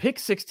how you pick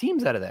 6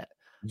 teams out of that.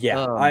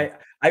 Yeah,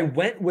 I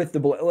went with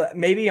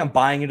maybe I'm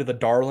buying into the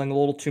darling a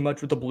little too much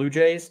with the Blue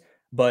Jays,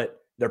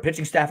 but their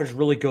pitching staff is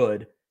really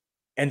good,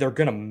 and they're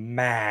going to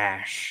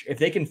mash. If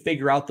they can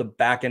figure out the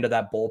back end of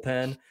that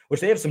bullpen, which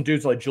they have some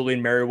dudes like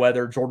Julian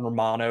Merriweather, Jordan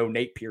Romano,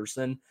 Nate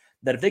Pearson,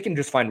 that if they can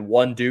just find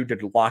one dude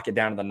to lock it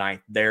down in the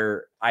ninth,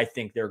 I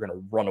think they're going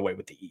to run away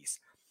with the East.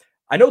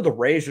 I know the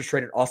Rays just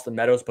traded Austin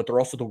Meadows, but they're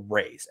also the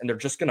Rays, and they're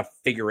just going to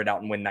figure it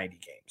out and win 90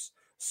 games.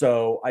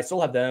 So I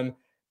still have them.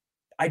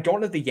 I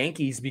don't have the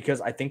Yankees because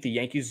I think the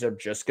Yankees are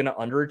just going to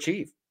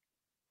underachieve.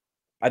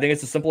 I think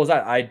it's as simple as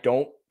that.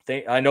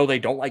 I know they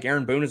don't like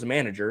Aaron Boone as a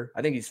manager.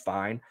 I think he's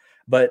fine.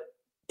 But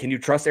can you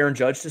trust Aaron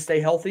Judge to stay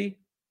healthy?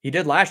 He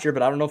did last year,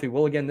 but I don't know if he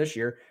will again this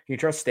year. Can you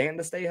trust Stanton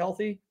to stay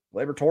healthy?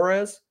 Gleyber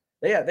Torres?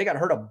 They got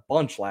hurt a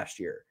bunch last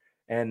year.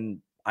 And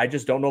I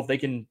just don't know if they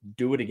can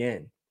do it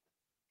again.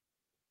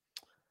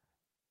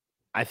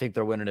 I think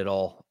they're winning it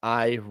all.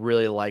 I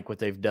really like what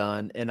they've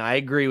done. And I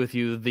agree with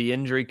you. The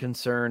injury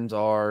concerns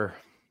are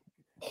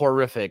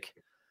horrific.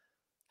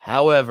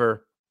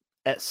 However,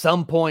 at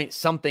some point,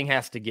 something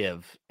has to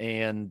give.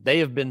 And they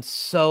have been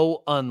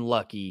so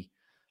unlucky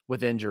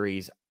with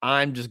injuries.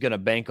 I'm just going to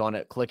bank on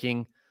it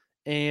clicking.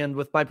 And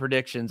with my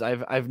predictions,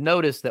 I've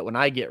noticed that when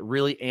I get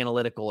really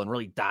analytical and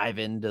really dive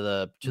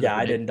into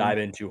I didn't dive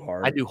in too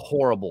hard. I do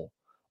horrible.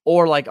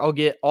 Or like I'll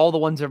get all the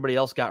ones everybody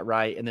else got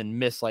right and then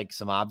miss like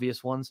some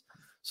obvious ones.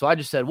 So I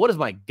just said, what does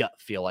my gut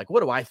feel like?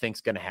 What do I think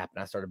is going to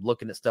happen? I started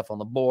looking at stuff on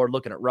the board,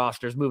 looking at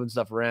rosters, moving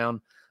stuff around.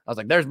 I was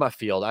like, there's my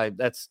field.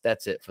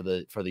 That's it for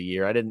the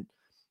year. I didn't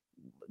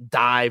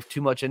dive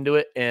too much into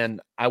it,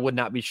 and I would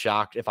not be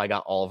shocked if I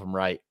got all of them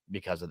right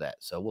because of that.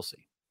 So we'll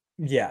see.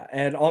 Yeah,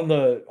 and on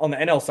the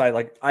NL side,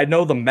 like I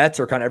know the Mets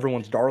are kind of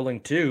everyone's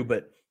darling too,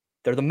 but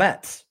they're the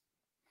Mets.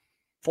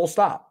 Full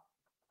stop.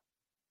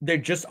 They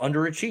just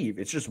underachieve.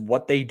 It's just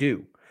what they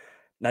do.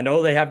 And I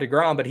know they have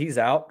DeGrom, but he's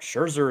out.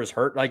 Scherzer is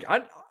hurt. Like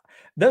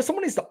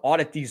someone needs to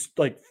audit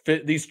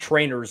these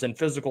trainers and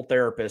physical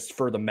therapists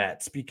for the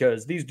Mets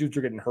because these dudes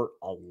are getting hurt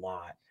a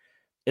lot.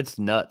 It's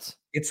nuts.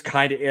 It's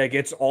kind of like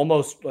it's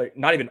almost like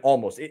not even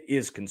almost. It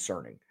is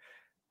concerning.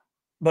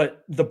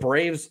 But the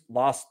Braves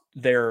lost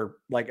their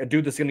like a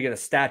dude that's going to get a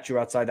statue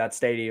outside that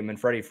stadium and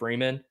Freddie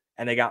Freeman,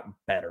 and they got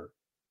better.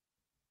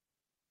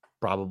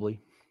 Probably.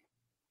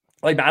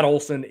 Like Matt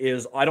Olson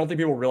is. I don't think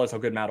people realize how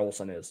good Matt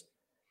Olson is.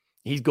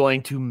 He's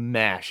going to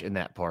mash in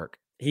that park.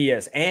 He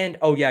is. And,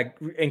 oh, yeah,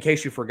 in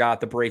case you forgot,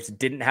 the Braves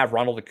didn't have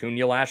Ronald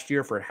Acuna last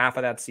year for half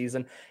of that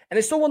season, and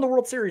they still won the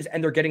World Series,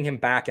 and they're getting him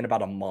back in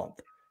about a month.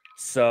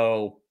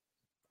 So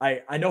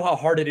I know how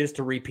hard it is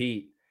to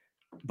repeat,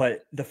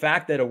 but the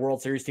fact that a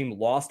World Series team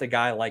lost a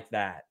guy like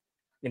that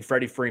in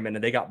Freddie Freeman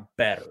and they got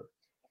better,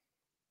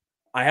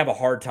 I have a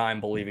hard time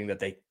believing that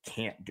they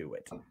can't do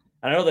it. And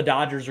I know the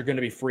Dodgers are going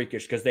to be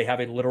freakish because they have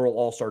a literal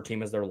all-star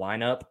team as their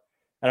lineup.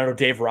 And I know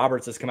Dave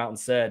Roberts has come out and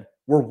said,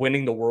 we're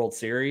winning the World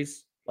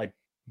Series. Like,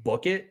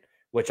 book it,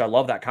 which I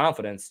love that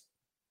confidence.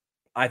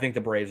 I think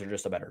the Braves are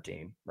just a better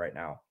team right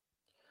now.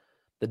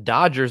 The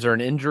Dodgers are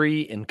an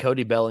injury and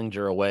Cody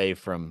Bellinger away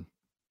from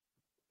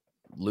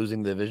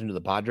losing the division to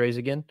the Padres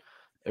again.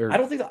 I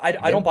don't think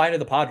I don't buy into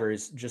the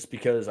Padres just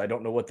because I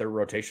don't know what their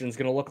rotation is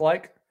going to look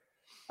like.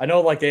 I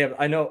know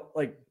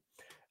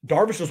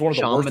Darvish was one of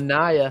the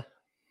worst.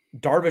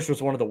 Darvish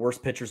was one of the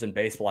worst pitchers in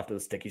baseball after the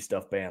sticky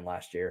stuff ban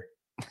last year.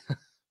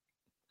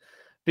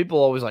 People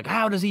always like,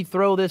 how does he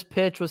throw this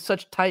pitch with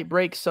such tight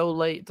breaks so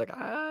late? It's like,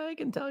 I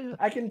can tell you.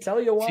 I can tell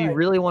you why. So you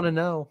really want to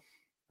know.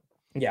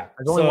 Yeah.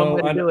 There's only one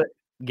way to do it,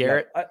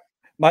 Garrett. Yeah,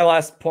 my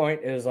last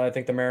point is I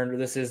think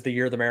this is the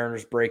year the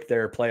Mariners break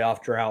their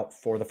playoff drought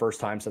for the first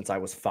time since I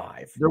was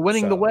 5. They're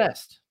winning the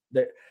West.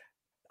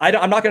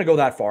 I'm not going to go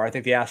that far. I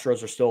think the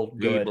Astros are still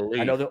good.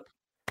 I know that.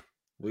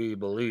 We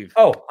believe.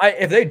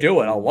 If they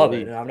do it, I'll love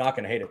it. And I'm not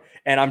going to hate it.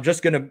 And I'm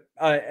just going to,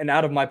 and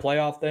out of my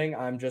playoff thing,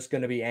 I'm just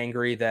going to be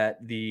angry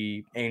that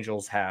the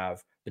Angels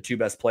have the 2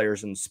 best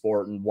players in the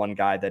sport and one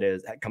guy that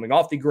is coming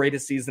off the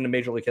greatest season in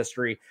Major League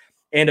history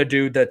and a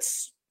dude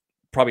that's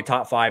probably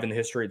top 5 in the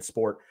history of the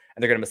sport.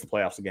 And they're going to miss the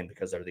playoffs again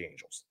because they're the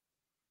Angels.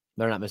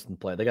 They're not missing the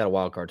play. They got a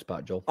wild card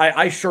spot, Joel.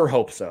 I sure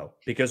hope so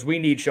because we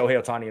need Shohei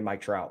Ohtani and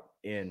Mike Trout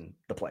in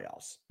the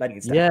playoffs. That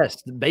needs to happen.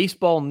 The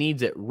baseball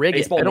needs it. Rig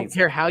it. I don't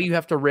care how you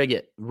have to rig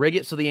it. Rig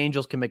it so the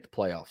Angels can make the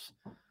playoffs.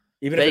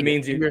 Even if it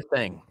means your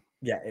thing.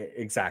 Yeah,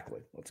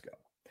 exactly. Let's go.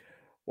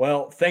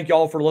 Well, thank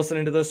y'all for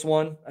listening to this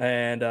one.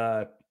 And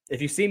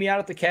if you see me out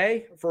at the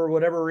K for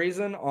whatever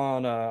reason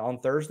on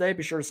Thursday,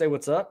 be sure to say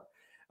what's up.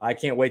 I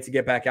can't wait to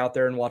get back out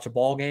there and watch a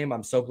ball game.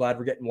 I'm so glad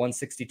we're getting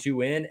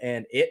 162 in,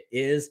 and it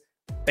is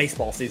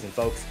baseball season,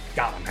 folks.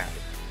 God, I'm happy.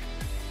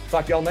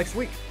 Talk to y'all next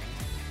week.